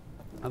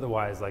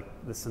 Otherwise, like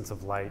the sense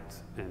of light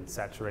and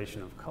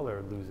saturation of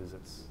color loses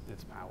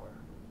its power,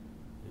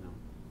 you know.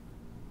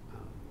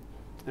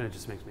 And it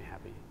just makes me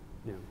happy,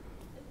 you know,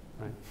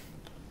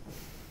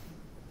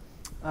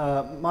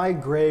 right? My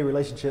gray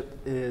relationship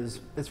is,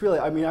 it's really,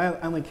 I mean, I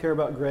only care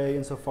about gray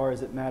insofar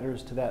as it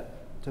matters to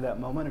that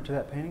moment or to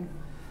that painting.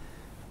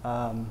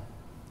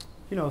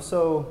 You know,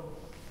 so,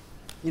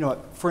 you know,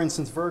 for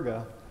instance,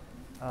 Virga,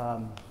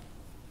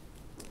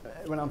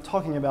 when I'm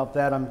talking about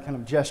that, I'm kind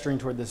of gesturing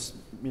toward this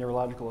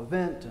meteorological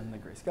event and the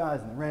gray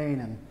skies and the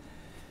rain,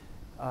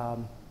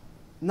 and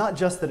not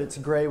just that it's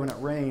gray when it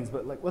rains,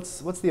 but like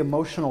what's the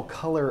emotional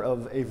color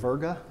of a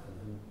Virga?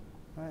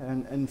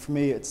 Right? And for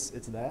me, it's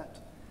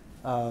that.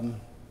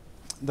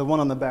 The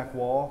one on the back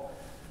wall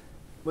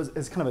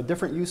is kind of a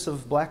different use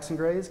of blacks and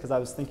grays because I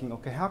was thinking,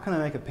 okay, how can I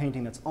make a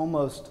painting that's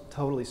almost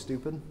totally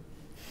stupid?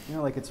 You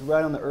know, like it's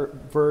right on the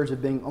verge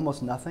of being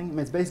almost nothing. I mean,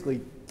 it's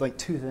basically like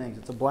two things.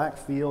 It's a black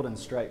field and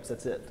stripes,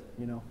 that's it,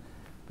 you know.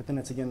 But then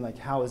it's again like,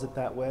 how is it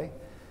that way?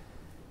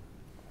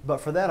 But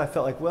for that, I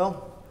felt like,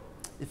 well,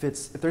 if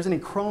there's any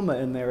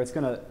chroma in there, it's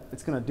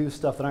gonna do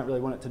stuff that I don't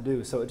really want it to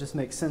do. So it just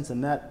makes sense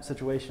in that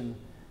situation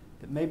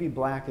that maybe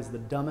black is the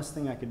dumbest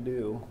thing I could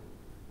do.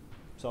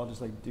 So I'll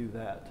just like do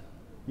that,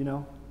 you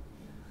know,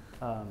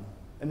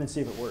 and then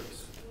see if it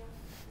works.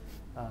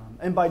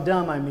 And by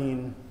dumb, I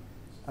mean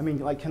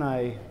like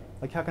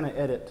how can I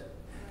edit,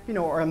 you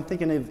know? Or I'm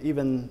thinking of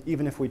even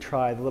if we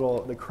try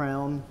the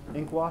crown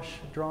ink wash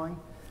drawing.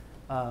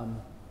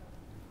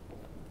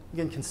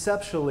 Again,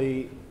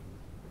 conceptually,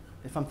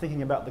 if I'm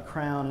thinking about the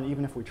crown, and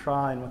even if we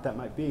try and what that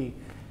might be,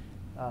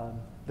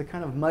 the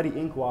kind of muddy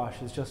ink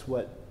wash is just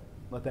what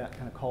that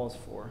kind of calls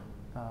for.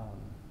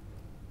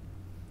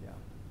 Yeah.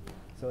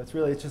 So it's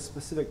just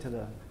specific to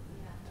the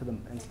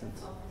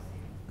instance.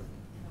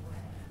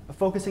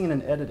 Focusing in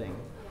an editing,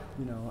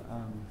 you know.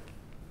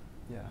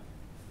 Yeah.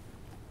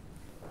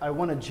 I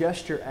want to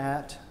gesture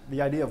at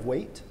the idea of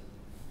weight.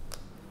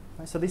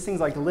 Right? So these things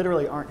like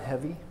literally aren't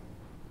heavy,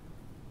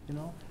 you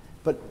know?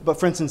 But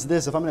for instance,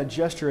 this, if I'm going to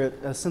gesture at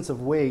a sense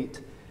of weight,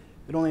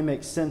 it only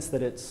makes sense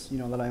that it's, you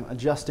know, that I'm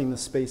adjusting the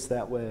space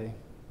that way.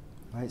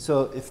 Right?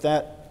 So if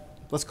that,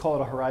 let's call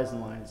it a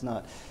horizon line, it's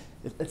not.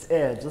 It's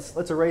edge.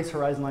 Let's erase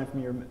horizon line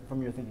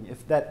from your thinking.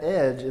 If that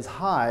edge is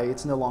high,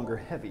 it's no longer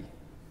heavy.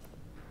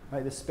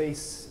 Right? The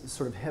space is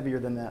sort of heavier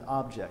than that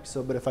object.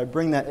 So, but if I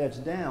bring that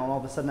edge down, all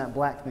of a sudden that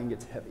black thing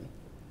gets heavy.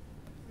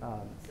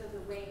 So the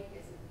weight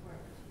is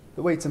important.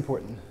 The weight's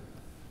important.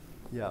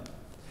 Yeah.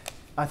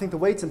 I think the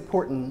weight's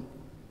important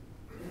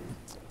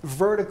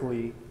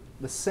vertically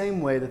the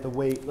same way that the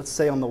weight, let's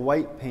say on the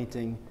white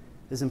painting,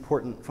 is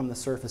important from the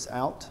surface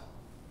out.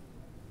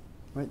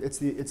 Right?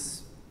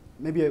 It's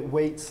maybe a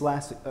weight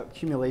 /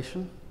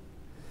 accumulation.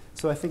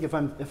 So I think if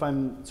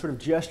I'm sort of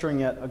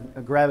gesturing at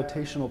a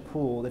gravitational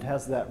pull that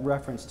has that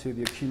reference to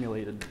the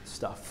accumulated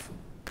stuff.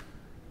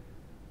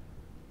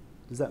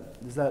 Does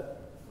that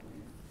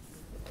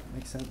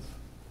make sense?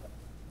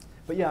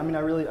 But yeah, I mean,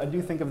 I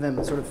do think of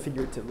them sort of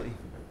figuratively.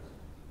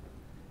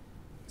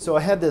 So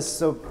I had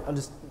this, I'll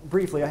just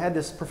briefly, I had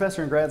this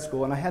professor in grad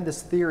school, and I had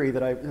this theory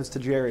it was to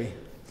Jerry.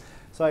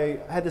 So I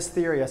had this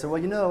theory. I said,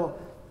 well, you know,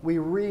 we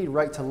read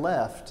right to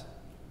left.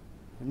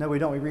 No, we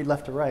don't. We read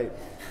left to right.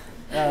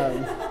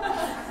 And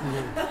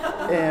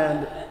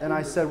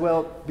I said,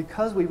 well,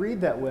 because we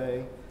read that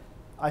way,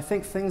 I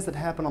think things that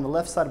happen on the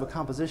left side of a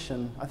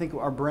composition, I think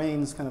our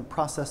brains kind of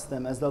process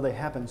them as though they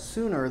happen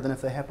sooner than if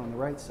they happen on the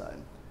right side.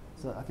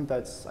 So I think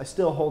I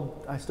still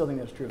think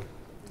that's true.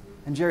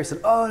 And Jerry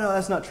said, oh, no,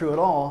 that's not true at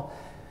all.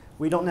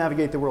 We don't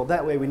navigate the world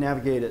that way. We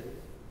navigate it,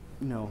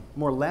 you know,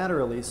 more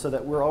laterally, so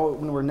that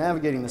when we're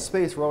navigating the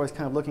space, we're always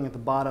kind of looking at the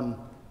bottom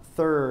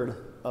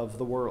third of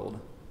the world.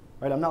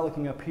 Right? I'm not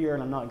looking up here,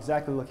 and I'm not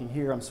exactly looking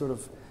here. I'm sort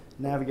of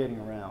navigating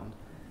around.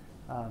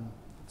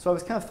 So I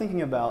was kind of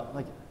thinking about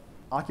like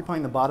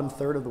occupying the bottom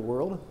third of the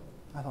world.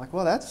 I thought,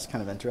 well, that's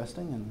kind of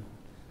interesting, and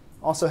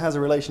also has a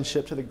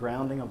relationship to the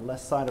grounding of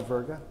left side of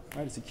Virga.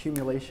 Right? It's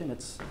accumulation.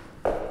 It's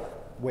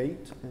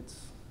weight.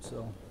 It's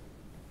weight,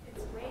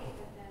 but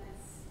then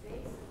it's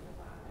space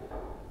at the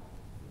bottom.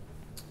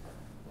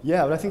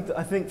 Yeah, but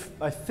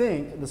I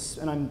think this,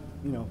 and I'm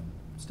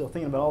still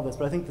thinking about all this,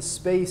 but I think the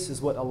space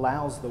is what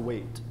allows the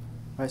weight.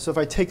 Right? So if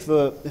I take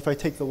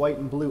the white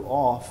and blue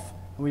off,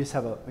 and we just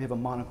have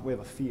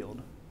a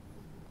field,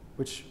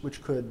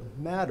 which could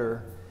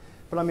matter,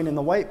 but I mean in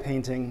the white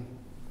painting,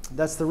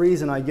 that's the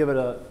reason I give it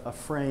a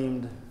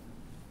framed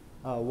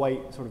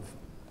white sort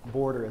of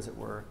border, as it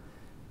were,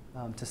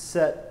 to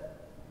set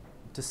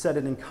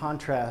it in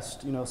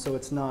contrast, so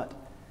it's not.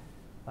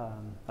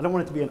 I don't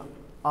want it to be an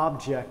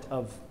object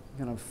of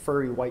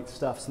furry white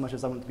stuff so much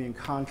as I want it to be in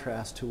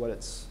contrast to what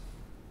it's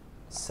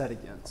set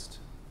against.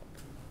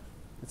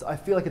 I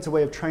feel like it's a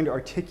way of trying to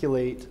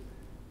articulate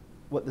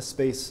what the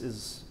space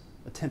is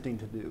attempting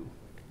to do.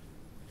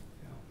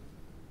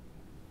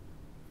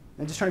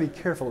 And just trying to be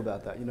careful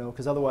about that,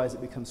 because otherwise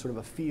it becomes sort of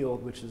a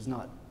field which is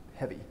not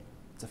heavy.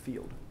 It's a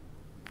field.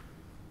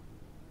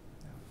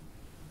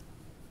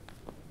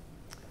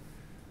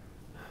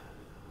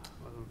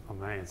 I'm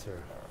going to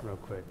answer real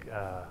quick.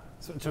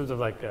 So in terms of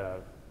like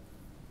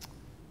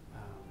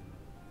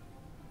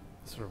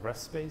sort of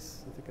rest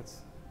space, I think that's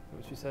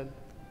what you said?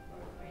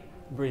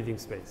 Breathing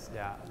space,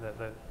 yeah.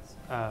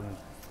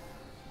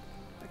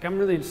 Like I'm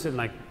really interested in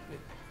like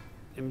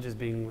images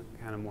being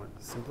kind of more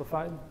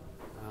simplified.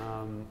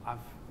 I've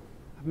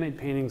made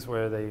paintings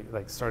where they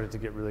like started to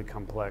get really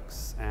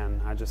complex,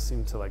 and I just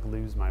seemed to like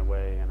lose my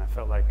way, and I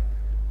felt like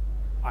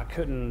I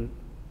couldn't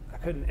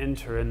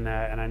enter in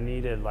that, and I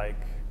needed like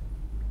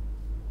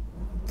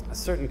a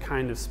certain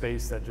kind of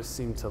space that just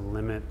seemed to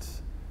limit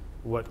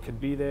what could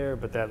be there,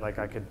 but that like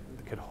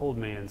could hold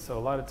me. And so a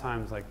lot of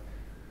times like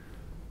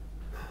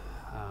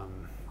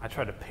I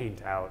try to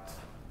paint out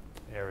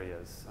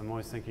areas. I'm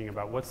always thinking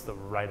about what's the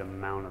right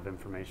amount of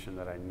information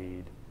that I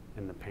need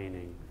in the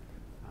painting.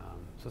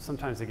 So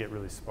sometimes they get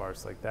really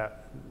sparse, like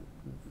that.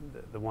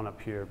 The one up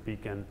here,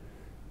 Beacon,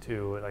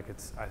 too. Like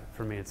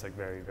for me, it's like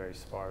very, very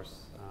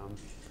sparse.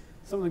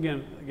 Some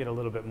again get a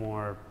little bit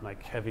more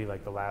like heavy,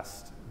 like the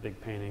last big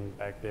painting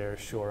back there,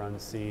 Shore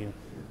Unseen.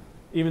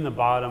 Even the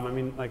bottom. I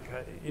mean, like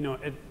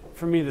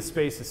for me, the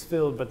space is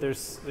filled, but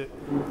there's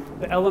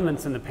the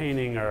elements in the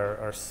painting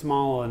are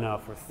small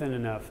enough or thin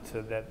enough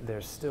that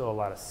there's still a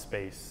lot of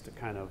space to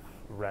kind of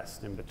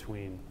rest in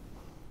between.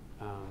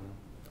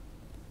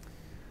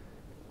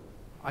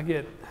 I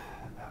get,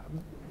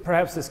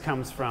 perhaps this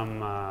comes from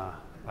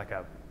like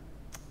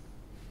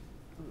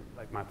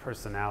my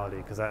personality,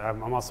 because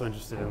I'm also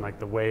interested in like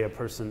the way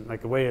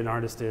the way an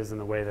artist is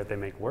and the way that they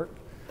make work.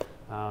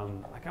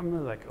 Like I'm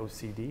really like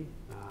OCD,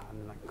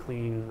 I'm like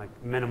clean, like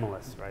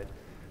minimalist, right?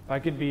 If I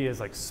could be as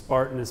like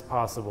Spartan as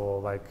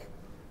possible, like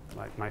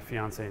my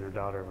fiance and her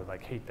daughter would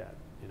like hate that,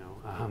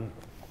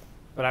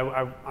 But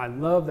I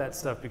love that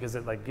stuff because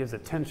it like gives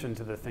attention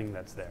to the thing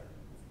that's there,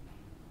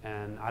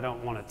 and I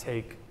don't want to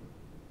take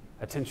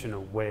attention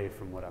away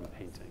from what I'm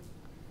painting.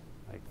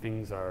 Like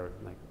things are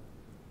like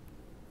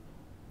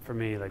for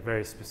me, like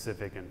very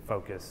specific and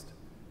focused.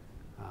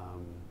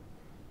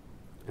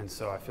 And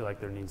so I feel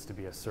like there needs to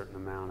be a certain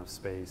amount of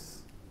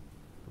space,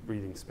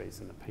 breathing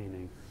space in the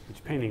painting.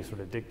 Each painting sort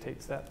of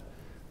dictates that.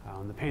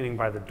 The painting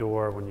by the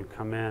door, when you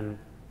come in,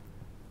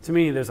 to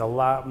me, there's a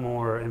lot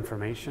more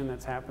information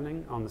that's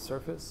happening on the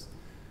surface.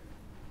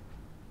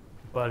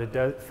 But it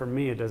does, for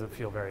me, it doesn't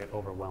feel very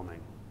overwhelming.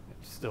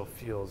 It still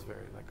feels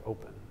very like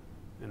open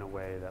in a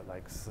way that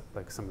like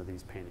some of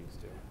these paintings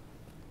do.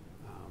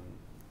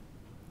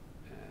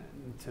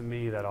 And to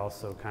me, that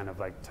also kind of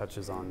like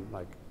touches on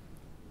like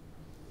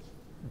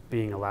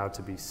being allowed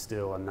to be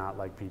still and not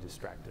like be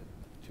distracted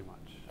too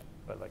much,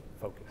 but like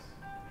focus.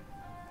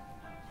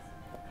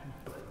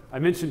 I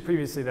mentioned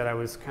previously that I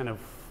was kind of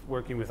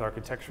working with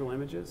architectural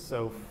images.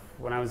 So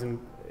when I was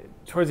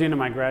towards the end of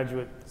my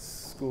graduate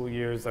school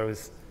years,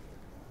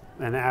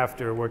 and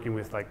after working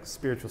with like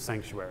spiritual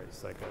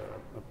sanctuaries, like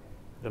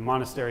the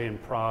monastery in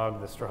Prague,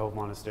 the Strahov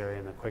Monastery,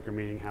 and the Quaker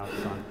Meeting House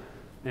on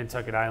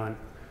Nantucket Island.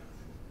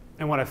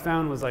 And what I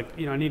found was like,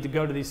 I need to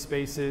go to these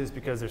spaces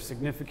because they're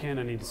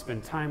significant. I need to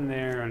spend time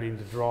there. I need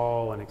to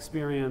draw and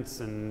experience,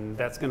 and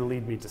that's going to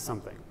lead me to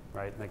something,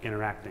 right? Like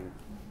interacting,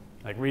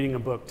 like reading a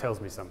book tells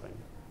me something.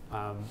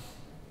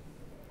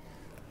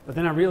 But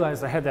then I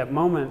realized I had that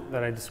moment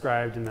that I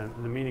described in the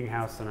meeting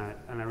house, and I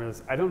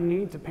realized I don't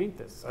need to paint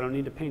this. I don't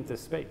need to paint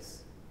this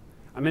space.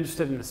 I'm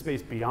interested in the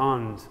space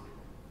beyond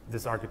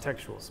this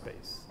architectural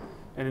space,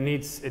 and it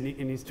needs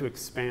to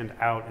expand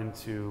out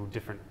into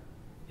different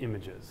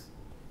images.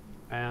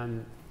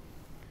 And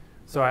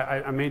so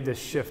I made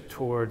this shift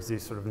towards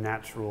these sort of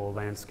natural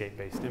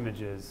landscape-based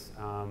images,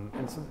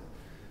 and so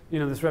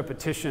there's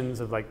repetitions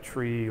of like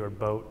tree or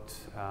boat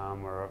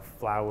or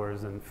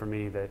flowers, and for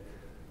me that.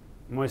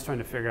 I'm always trying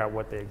to figure out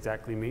what they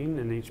exactly mean.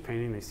 In each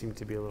painting, they seem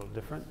to be a little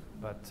different.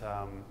 But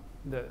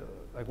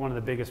like one of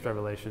the biggest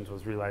revelations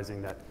was realizing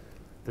that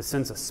the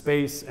sense of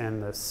space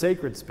and the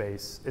sacred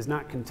space is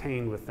not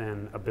contained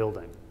within a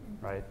building,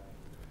 right?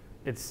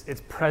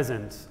 It's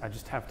present. I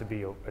just have to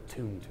be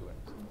attuned to it.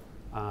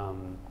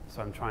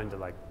 So I'm trying to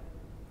like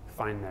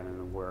find that in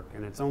the work,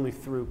 and it's only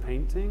through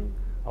painting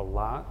a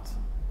lot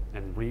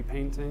and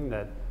repainting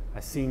that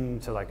I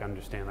seem to like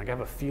understand. Like I have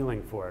a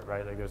feeling for it,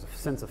 right? Like there's a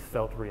sense of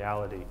felt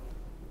reality.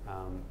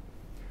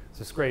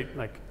 So it's great,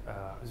 like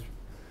I was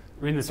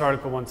reading this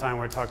article one time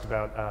where it talked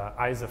about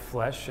eyes of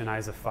flesh and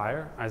eyes of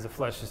fire. Eyes of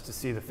flesh is to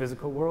see the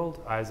physical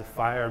world. Eyes of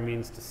fire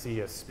means to see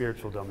a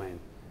spiritual domain.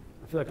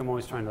 I feel like I'm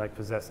always trying to like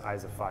possess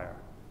eyes of fire,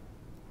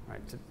 right?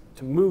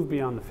 To move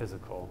beyond the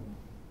physical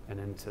and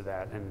into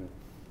that.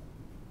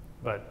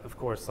 But of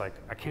course, like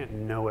I can't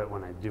know it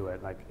when I do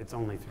it. Like it's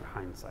only through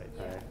hindsight,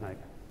 right? Like,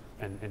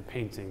 and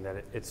painting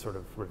that it sort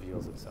of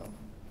reveals itself.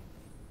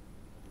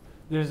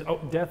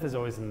 Death is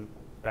always in the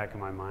back of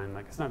my mind.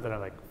 Like it's not that I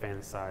like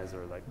fantasize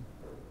or like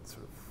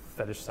sort of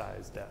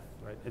fetishize death,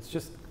 right? It's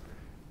just,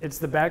 it's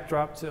the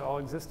backdrop to all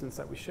existence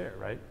that we share,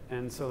 right?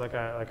 And so like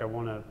I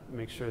want to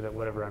make sure that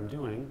whatever I'm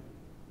doing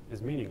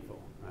is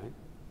meaningful, right?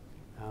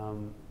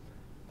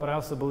 But I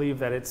also believe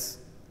that it's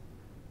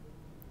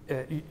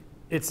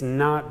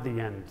not the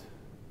end,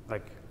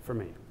 like for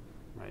me,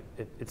 right?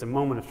 It's a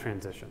moment of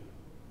transition.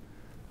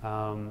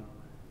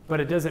 But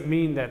it doesn't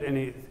mean that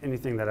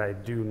anything that I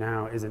do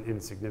now isn't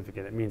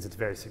insignificant. It means it's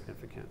very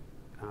significant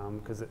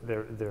because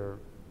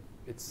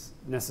it's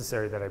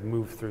necessary that I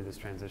move through this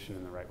transition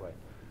in the right way.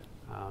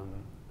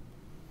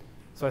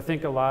 So I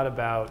think a lot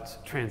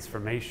about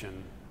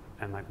transformation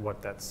and like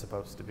what that's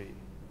supposed to be.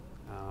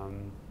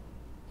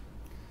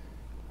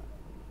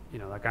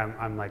 Like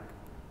I'm like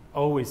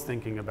always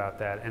thinking about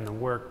that, and the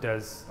work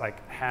does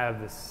like have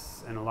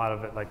this, and a lot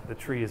of it, like the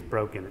tree is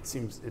broken. It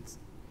seems it's,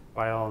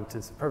 by all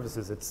intents and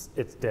purposes,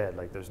 it's dead.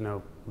 Like there's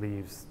no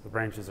leaves, the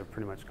branches are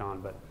pretty much gone.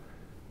 But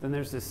then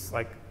there's this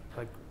like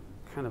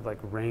kind of like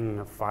ring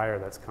of fire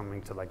that's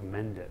coming to like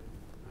mend it,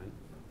 right?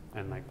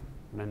 And like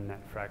mend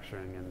that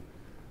fracturing.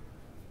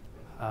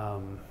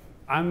 And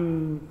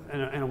I'm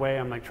in a way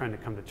I'm like trying to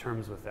come to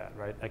terms with that,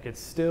 right? Like it's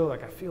still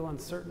like I feel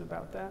uncertain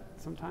about that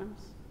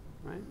sometimes,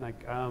 right?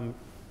 Like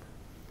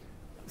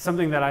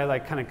something that I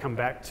like kind of come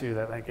back to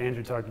that like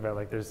Andrew talked about.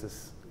 Like there's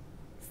this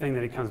thing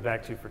that he comes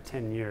back to for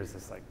 10 years,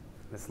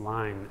 this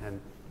line, and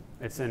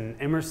it's in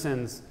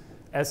Emerson's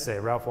essay,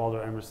 Ralph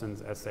Waldo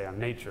Emerson's essay on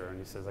nature, and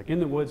he says, like,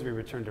 in the woods we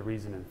return to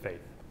reason and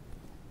faith.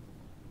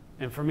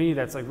 And for me,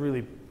 that's like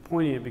really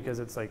poignant because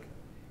it's like,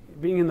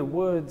 being in the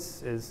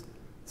woods it's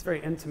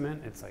very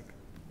intimate, it's like,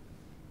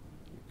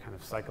 you're kind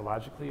of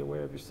psychologically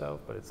aware of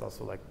yourself, but it's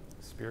also like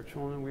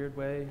spiritual in a weird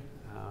way,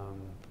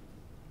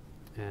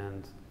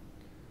 and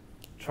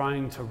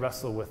trying to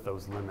wrestle with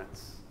those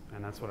limits.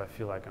 And that's what I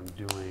feel like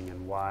I'm doing,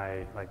 and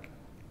why like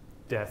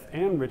death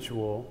and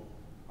ritual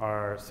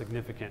are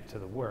significant to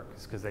the work,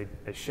 is because they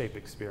shape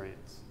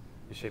experience.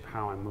 They shape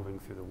how I'm moving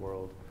through the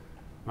world,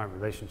 my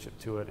relationship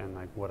to it, and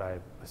like what I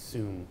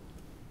assume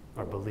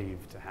or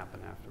believe to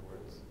happen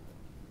afterwards.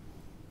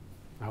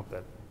 I hope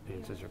that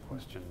answers your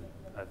question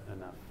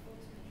enough.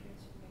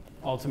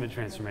 Ultimate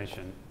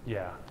transformation,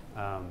 yeah.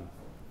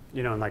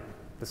 And like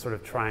the sort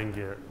of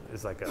triangular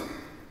is like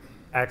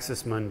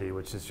axis mundi,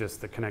 which is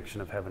just the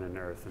connection of heaven and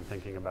earth, and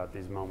thinking about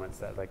these moments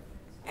that like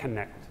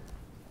connect.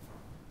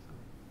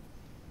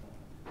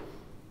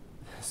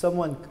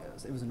 Someone,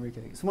 it was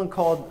Enrique, someone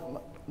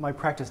called my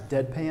practice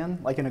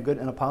deadpan, like in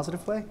a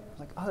positive way. I was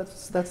like, oh,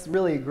 that's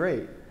really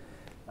great.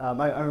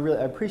 I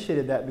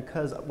appreciated that,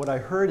 because what I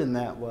heard in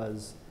that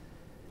was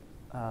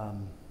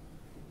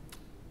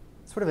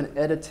sort of an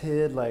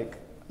edited, like,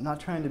 I'm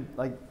trying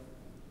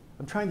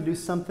to do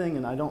something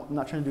and I'm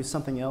not trying to do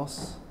something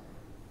else.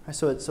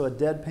 So a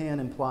deadpan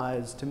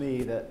implies to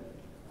me that,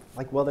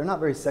 like, well, they're not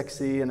very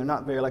sexy and they're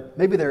not very, like,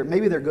 maybe they're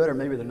good or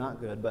maybe they're not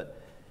good, but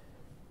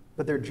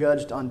they're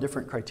judged on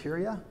different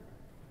criteria,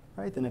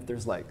 right? Than if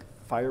there's like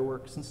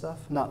fireworks and stuff.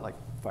 Not like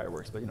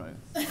fireworks, but you know what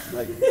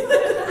I mean.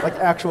 like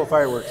actual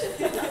fireworks.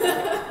 You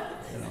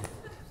know.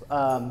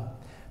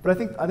 But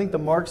I think the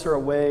marks are a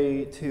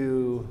way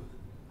to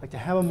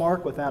have a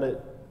mark without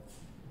it.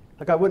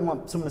 Like, I wouldn't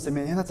want someone to say,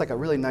 man, that's like a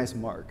really nice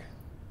mark,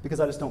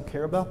 because I just don't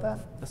care about that.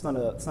 It's not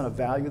a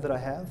value that I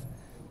have.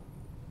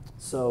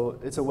 So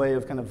it's a way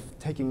of kind of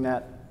taking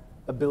that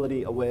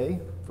ability away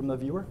from the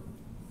viewer,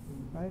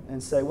 right?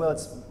 And say, well,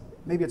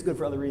 maybe it's good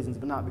for other reasons,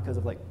 but not because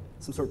of like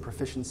some sort of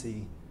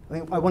proficiency. I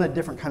think I want a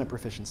different kind of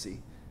proficiency,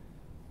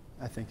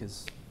 I think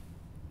is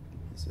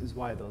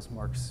why those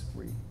marks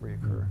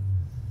reoccur.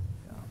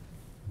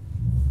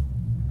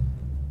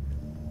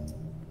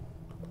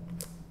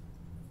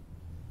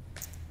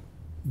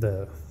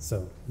 The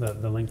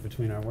link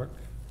between our work.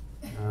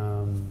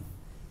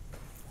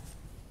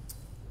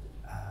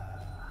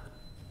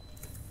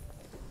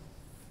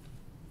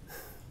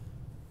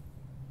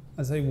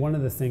 I'd say one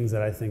of the things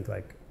that I think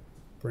like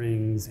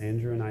brings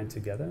Andrew and I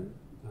together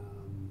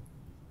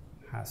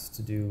has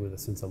to do with a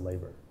sense of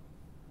labor.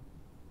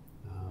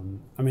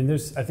 I mean,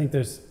 I think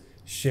there's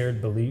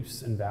shared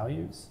beliefs and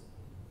values.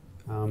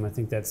 I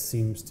think that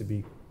seems to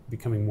be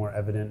becoming more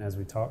evident as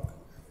we talk.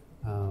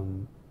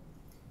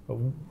 But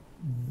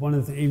one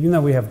of the, even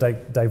though we have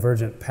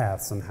divergent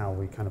paths on how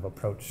we kind of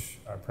approach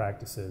our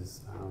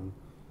practices,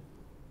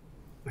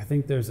 I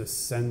think there's a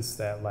sense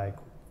that like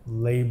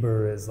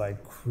labor is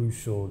like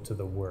crucial to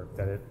the work,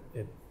 that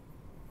it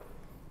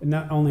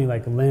not only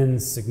like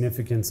lends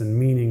significance and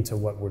meaning to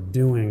what we're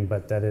doing,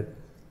 but that it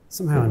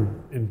somehow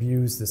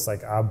imbues this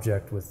like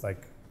object with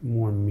like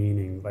more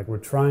meaning. Like we're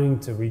trying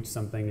to reach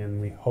something and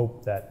we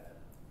hope that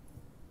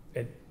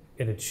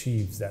it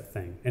achieves that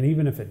thing. And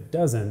even if it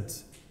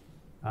doesn't,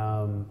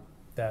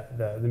 that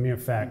the mere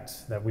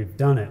fact that we've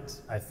done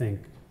it, I think,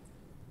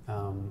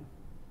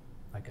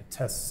 like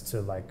attests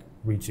to like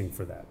reaching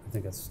for that. I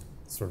think that's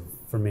sort of,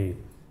 for me,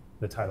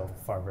 the title of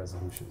 5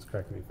 Resolutions.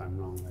 Correct me if I'm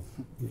wrong,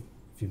 like,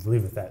 if you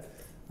believe with that.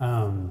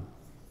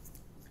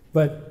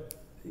 But,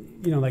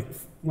 you know, like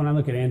when I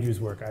look at Andrew's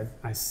work,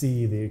 I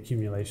see the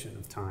accumulation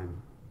of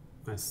time.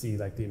 I see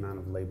like the amount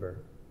of labor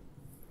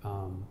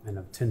and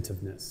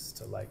attentiveness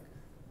to like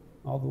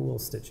all the little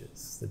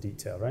stitches, the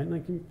detail, right? And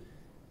like,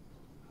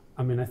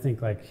 I mean, I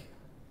think like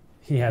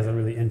he has a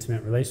really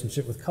intimate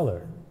relationship with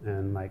color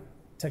and like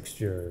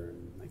texture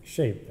and like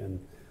shape, and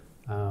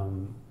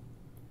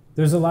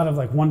there's a lot of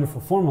like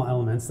wonderful formal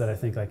elements that I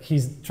think like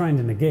he's trying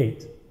to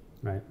negate,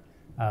 right?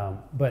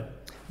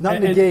 But not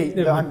negate.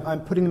 But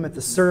I'm putting them at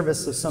the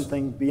service of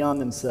something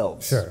beyond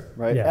themselves. Sure.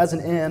 Right. Yeah. As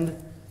an end.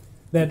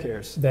 Who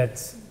cares?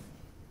 That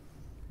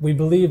we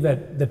believe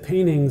that the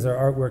paintings or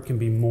artwork can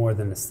be more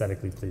than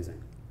aesthetically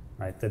pleasing,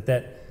 right?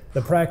 That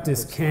the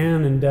practice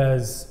can and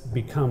does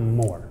become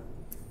more,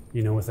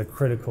 you know, with a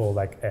critical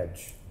like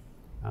edge,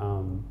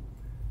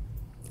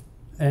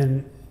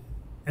 and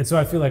so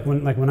I feel like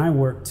when I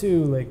work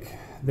too, like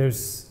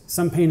there's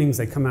some paintings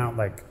that come out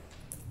like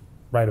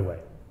right away,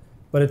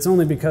 but it's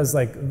only because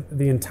like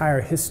the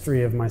entire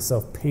history of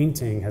myself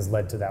painting has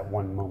led to that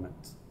one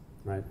moment,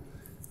 right?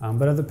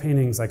 But other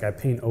paintings, like I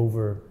paint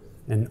over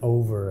and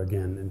over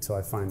again until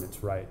I find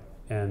it's right,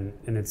 and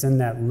it's in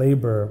that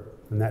labor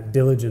and that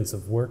diligence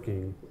of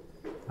working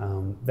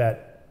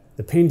that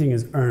the painting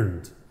is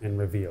earned and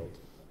revealed,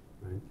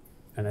 right?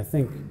 And I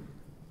think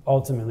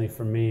ultimately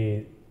for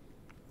me,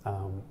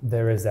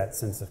 there is that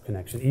sense of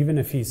connection. Even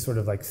if he's sort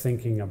of like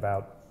thinking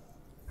about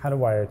how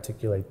do I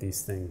articulate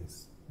these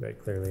things very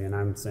clearly, and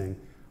I'm saying,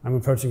 I'm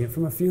approaching it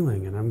from a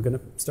feeling and I'm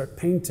gonna start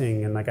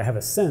painting and like I have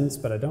a sense,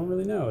 but I don't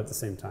really know at the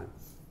same time.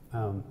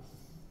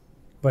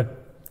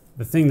 But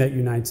the thing that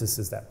unites us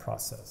is that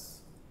process.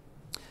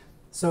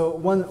 So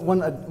one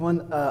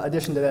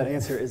addition to that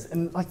answer is,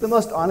 and like the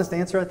most honest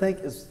answer I think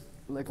is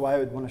like why I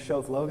would want to show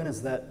with Logan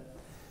is that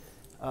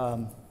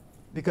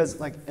because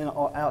like, and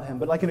I'll out him,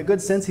 but like in a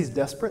good sense he's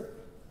desperate.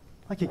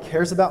 Like he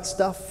cares about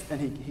stuff, and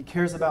he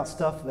cares about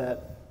stuff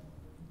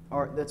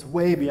that's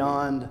way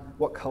beyond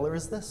what color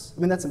is this. I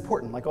mean that's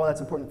important. Like all that's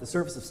important at the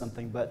surface of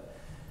something. But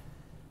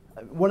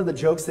one of the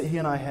jokes that he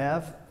and I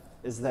have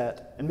is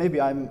that, and maybe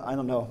I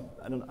don't know,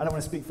 I don't want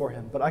to speak for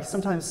him, but I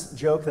sometimes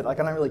joke that like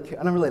I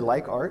don't really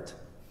like art,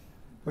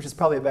 which is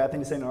probably a bad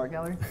thing to say in an art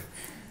gallery.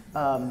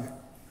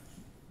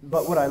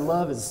 But what I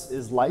love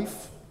is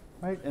life,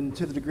 right? And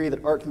to the degree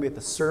that art can be at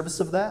the service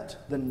of that,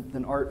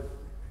 then art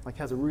like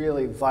has a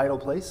really vital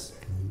place.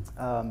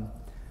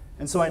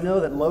 And so I know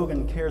that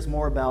Logan cares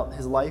more about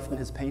his life than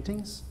his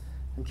paintings,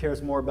 and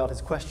cares more about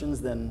his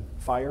questions than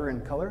fire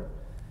and color.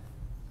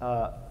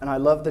 And I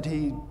love that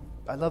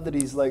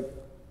he's like,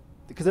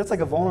 because that's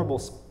like a vulnerable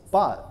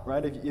spot,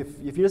 right? If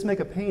you just make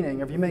a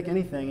painting, or if you make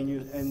anything,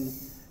 and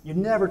you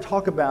never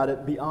talk about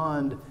it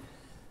beyond,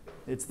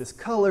 it's this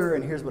color,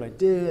 and here's what I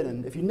did,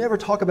 and if you never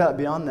talk about it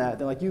beyond that,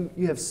 then like you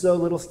have so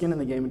little skin in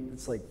the game.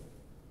 It's like,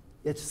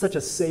 it's such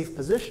a safe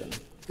position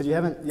because you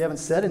haven't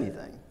said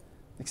anything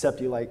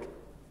except you like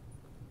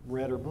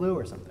red or blue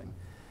or something.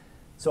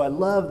 So I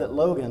love that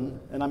Logan,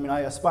 and I mean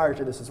I aspire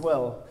to this as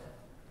well,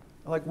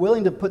 are like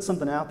willing to put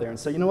something out there and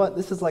say, you know what,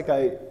 this is like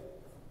I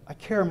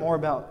care more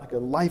about like a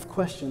life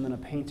question than a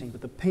painting,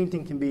 but the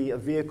painting can be a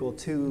vehicle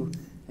to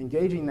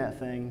engaging that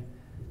thing.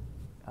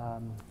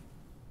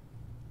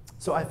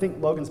 So I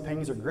think Logan's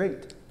paintings are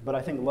great, but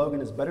I think Logan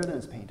is better than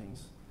his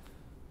paintings.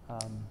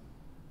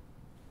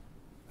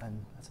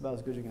 And that's about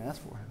as good as you can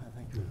ask for him, I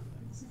think.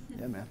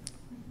 Yeah, man.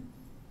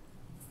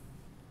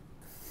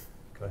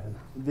 Go ahead.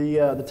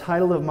 The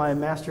title of my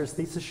master's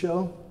thesis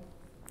show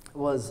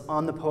was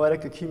On the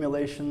Poetic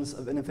Accumulations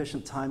of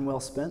Inefficient Time Well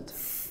Spent.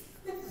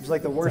 It's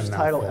like the worst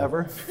title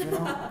ever, you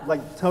know?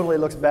 Like totally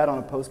looks bad on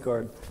a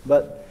postcard.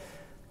 But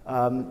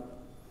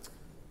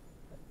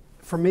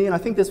for me, and I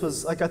think this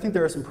was, like I think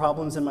there are some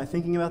problems in my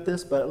thinking about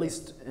this, but at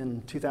least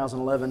in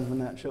 2011 when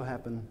that show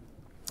happened,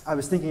 I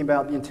was thinking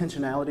about the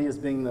intentionality as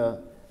being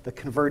the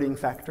converting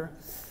factor.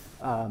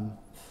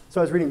 So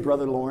I was reading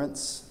Brother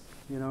Lawrence,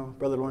 you know,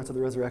 Brother Lawrence of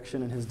the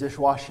Resurrection, and his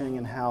dishwashing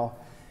and how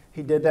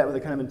he did that with a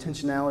kind of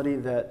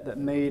intentionality that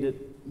made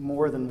it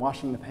more than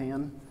washing the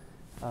pan.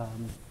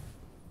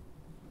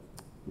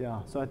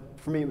 So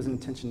for me it was an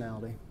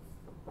intentionality.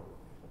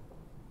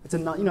 It's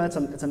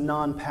a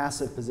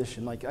non-passive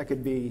position. Like I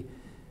could be,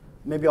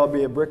 maybe I'll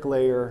be a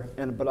bricklayer,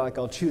 but like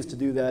I'll choose to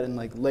do that and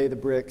like lay the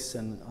bricks,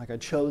 and like I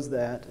chose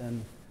that,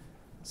 and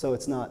so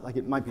it's not like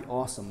it might be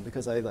awesome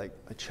because I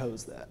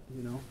chose that,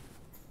 you know,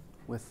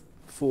 with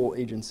full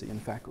agency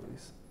and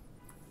faculties.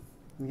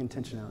 I think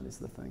intentionality is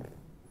the thing.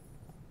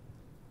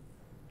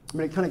 I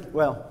mean,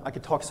 I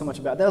could talk so much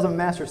about it. That was a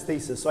master's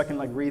thesis, so I can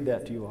like read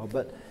that to you all.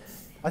 But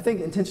I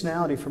think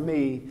intentionality for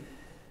me,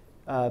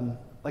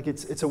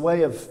 it's a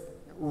way of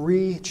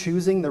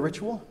re-choosing the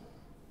ritual,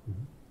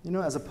 you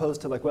know, as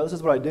opposed to like, well, this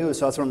is what I do,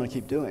 so that's what I'm going to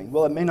keep doing.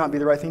 Well, it may not be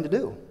the right thing to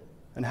do.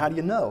 And how do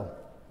you know?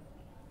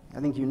 I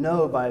think you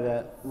know by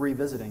that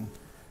revisiting.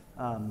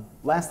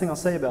 Last thing I'll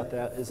say about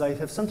that is I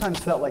have sometimes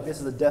felt like this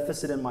is a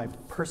deficit in my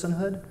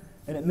personhood,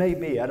 and it may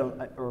be,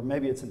 or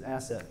maybe it's an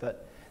asset,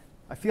 but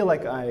I feel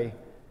like I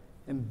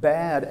am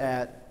bad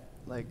at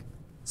like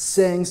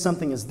saying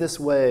something is this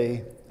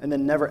way and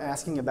then never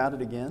asking about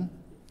it again.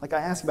 Like I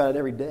ask about it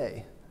every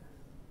day.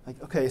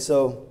 Like, okay,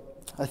 so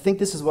I think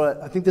this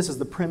is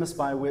the premise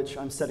by which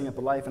I'm setting up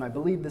a life, and I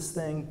believe this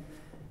thing,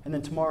 and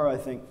then tomorrow I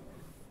think,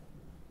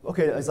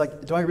 okay, it's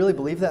like, do I really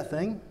believe that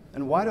thing?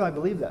 And why do I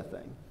believe that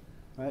thing?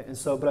 Right? And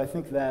so, but I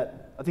think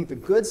the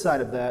good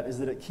side of that is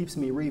that it keeps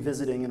me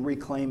revisiting and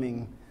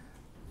reclaiming,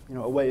 you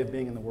know, a way of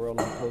being in the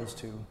world as opposed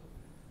to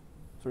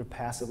sort of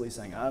passively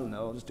saying, I don't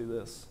know, I'll just do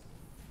this.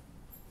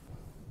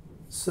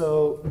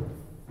 So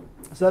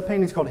that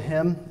painting's called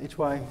Hymn,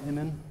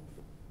 H-Y-M-N.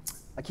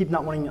 I keep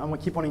wanting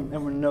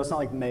everyone to know it's not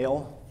like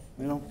male,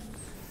 you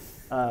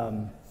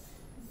know.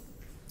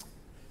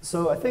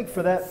 So I think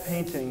for that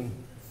painting,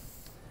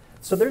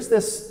 so there's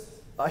this,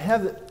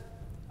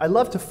 I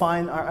love to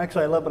find,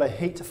 actually I love, but I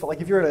hate to find,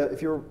 like if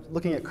you're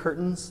looking at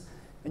curtains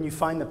and you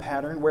find the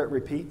pattern where it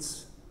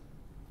repeats,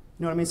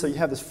 you know what I mean? So you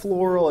have this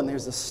floral and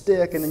there's a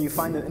stick, and then you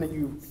find it, and then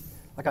you,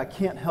 like I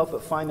can't help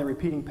but find the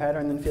repeating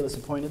pattern and then feel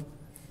disappointed.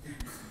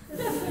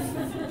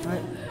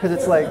 Right?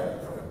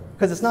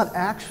 Because it's not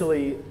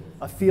actually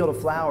a field of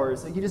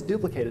flowers, you just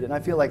duplicated it, and I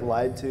feel like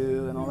lied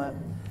to and all that.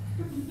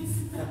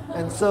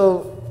 And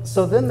so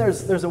then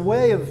there's a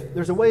way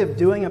of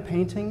doing a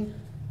painting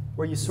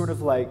where you sort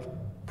of like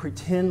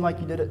pretend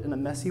like you did it in a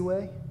messy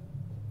way.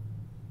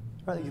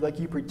 Right? Like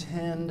you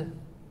pretend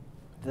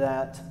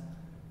that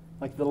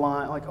like the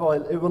line, like, oh,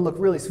 it would look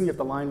really sweet if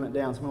the line went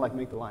down, so I'm gonna like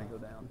make the line go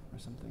down or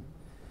something.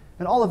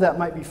 And all of that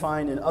might be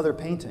fine in other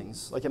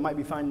paintings, like it might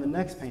be fine in the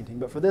next painting,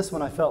 but for this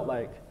one I felt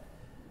like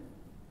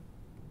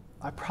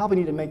I probably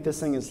need to make this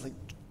thing as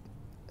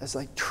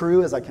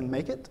true as I can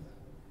make it.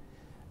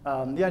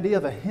 The idea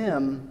of a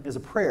hymn is a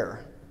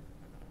prayer.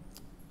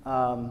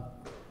 And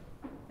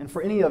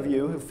for any of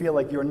you who feel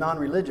like you're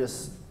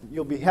non-religious,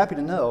 you'll be happy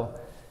to know.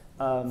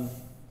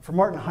 For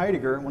Martin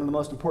Heidegger, one of the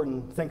most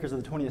important thinkers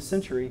of the 20th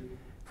century,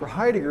 for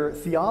Heidegger,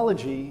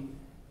 theology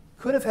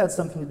could have had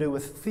something to do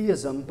with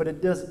theism, but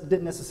it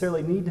didn't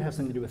necessarily need to have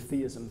something to do with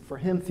theism. For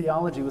him,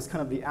 theology was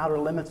kind of the outer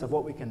limits of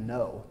what we can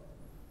know.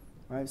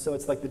 Right? So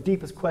it's like the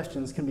deepest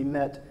questions can be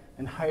met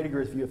in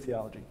Heidegger's view of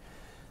theology.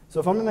 So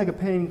if I'm going to make a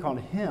painting called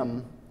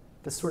Hymn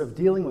that's sort of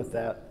dealing with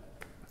that,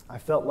 I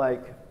felt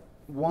like,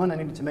 one, I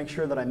needed to make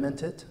sure that I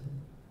meant it,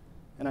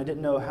 and I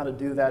didn't know how to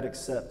do that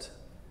except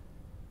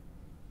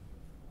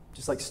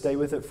just like stay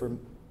with it for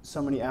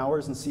so many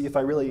hours and see if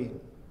I really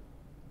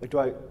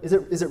Like, is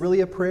it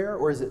really a prayer,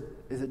 or is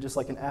it just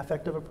like an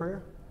affect of a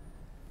prayer?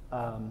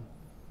 And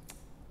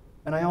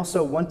I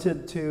also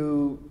wanted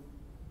to,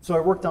 so I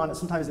worked on it.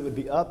 Sometimes it would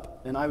be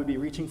up, and I would be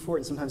reaching for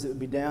it, and sometimes it would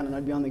be down, and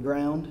I'd be on the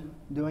ground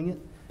doing it.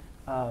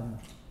 And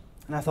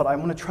I thought, I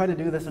want to try to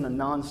do this in a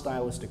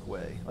non-stylistic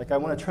way. Like, I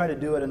want to try to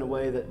do it in a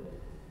way that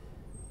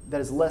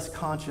is less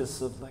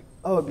conscious of, like,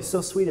 oh, it'd be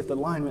so sweet if the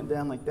line went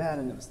down like that,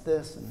 and it was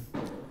this. And I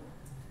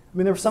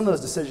mean, there were some of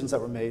those decisions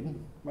that were made,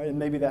 right? And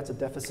maybe that's a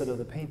deficit of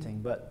the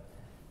painting, but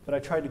I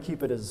tried to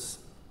keep it as,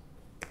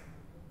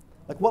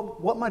 like,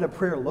 what might a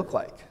prayer look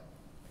like?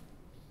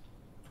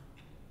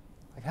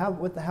 Like, how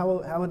would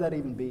that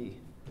even be?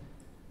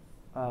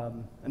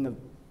 And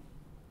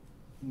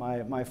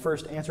my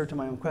first answer to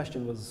my own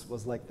question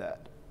was like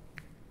that.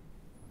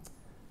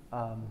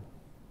 One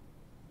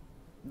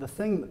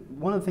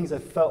of the things I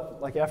felt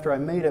like after I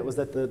made it was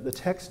that the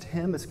text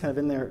hymn is kind of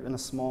in there in a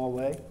small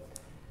way.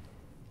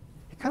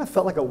 It kind of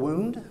felt like a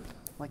wound,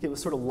 like it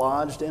was sort of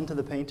lodged into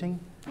the painting,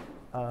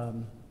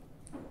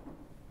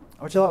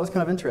 which I thought was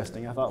kind of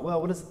interesting. I thought,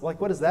 well,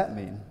 what does that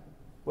mean?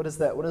 What does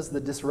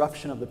the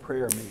disruption of the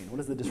prayer mean? What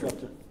does the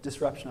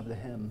disruption of the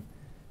hymn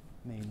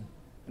mean?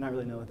 And I don't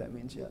really know what that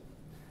means yet.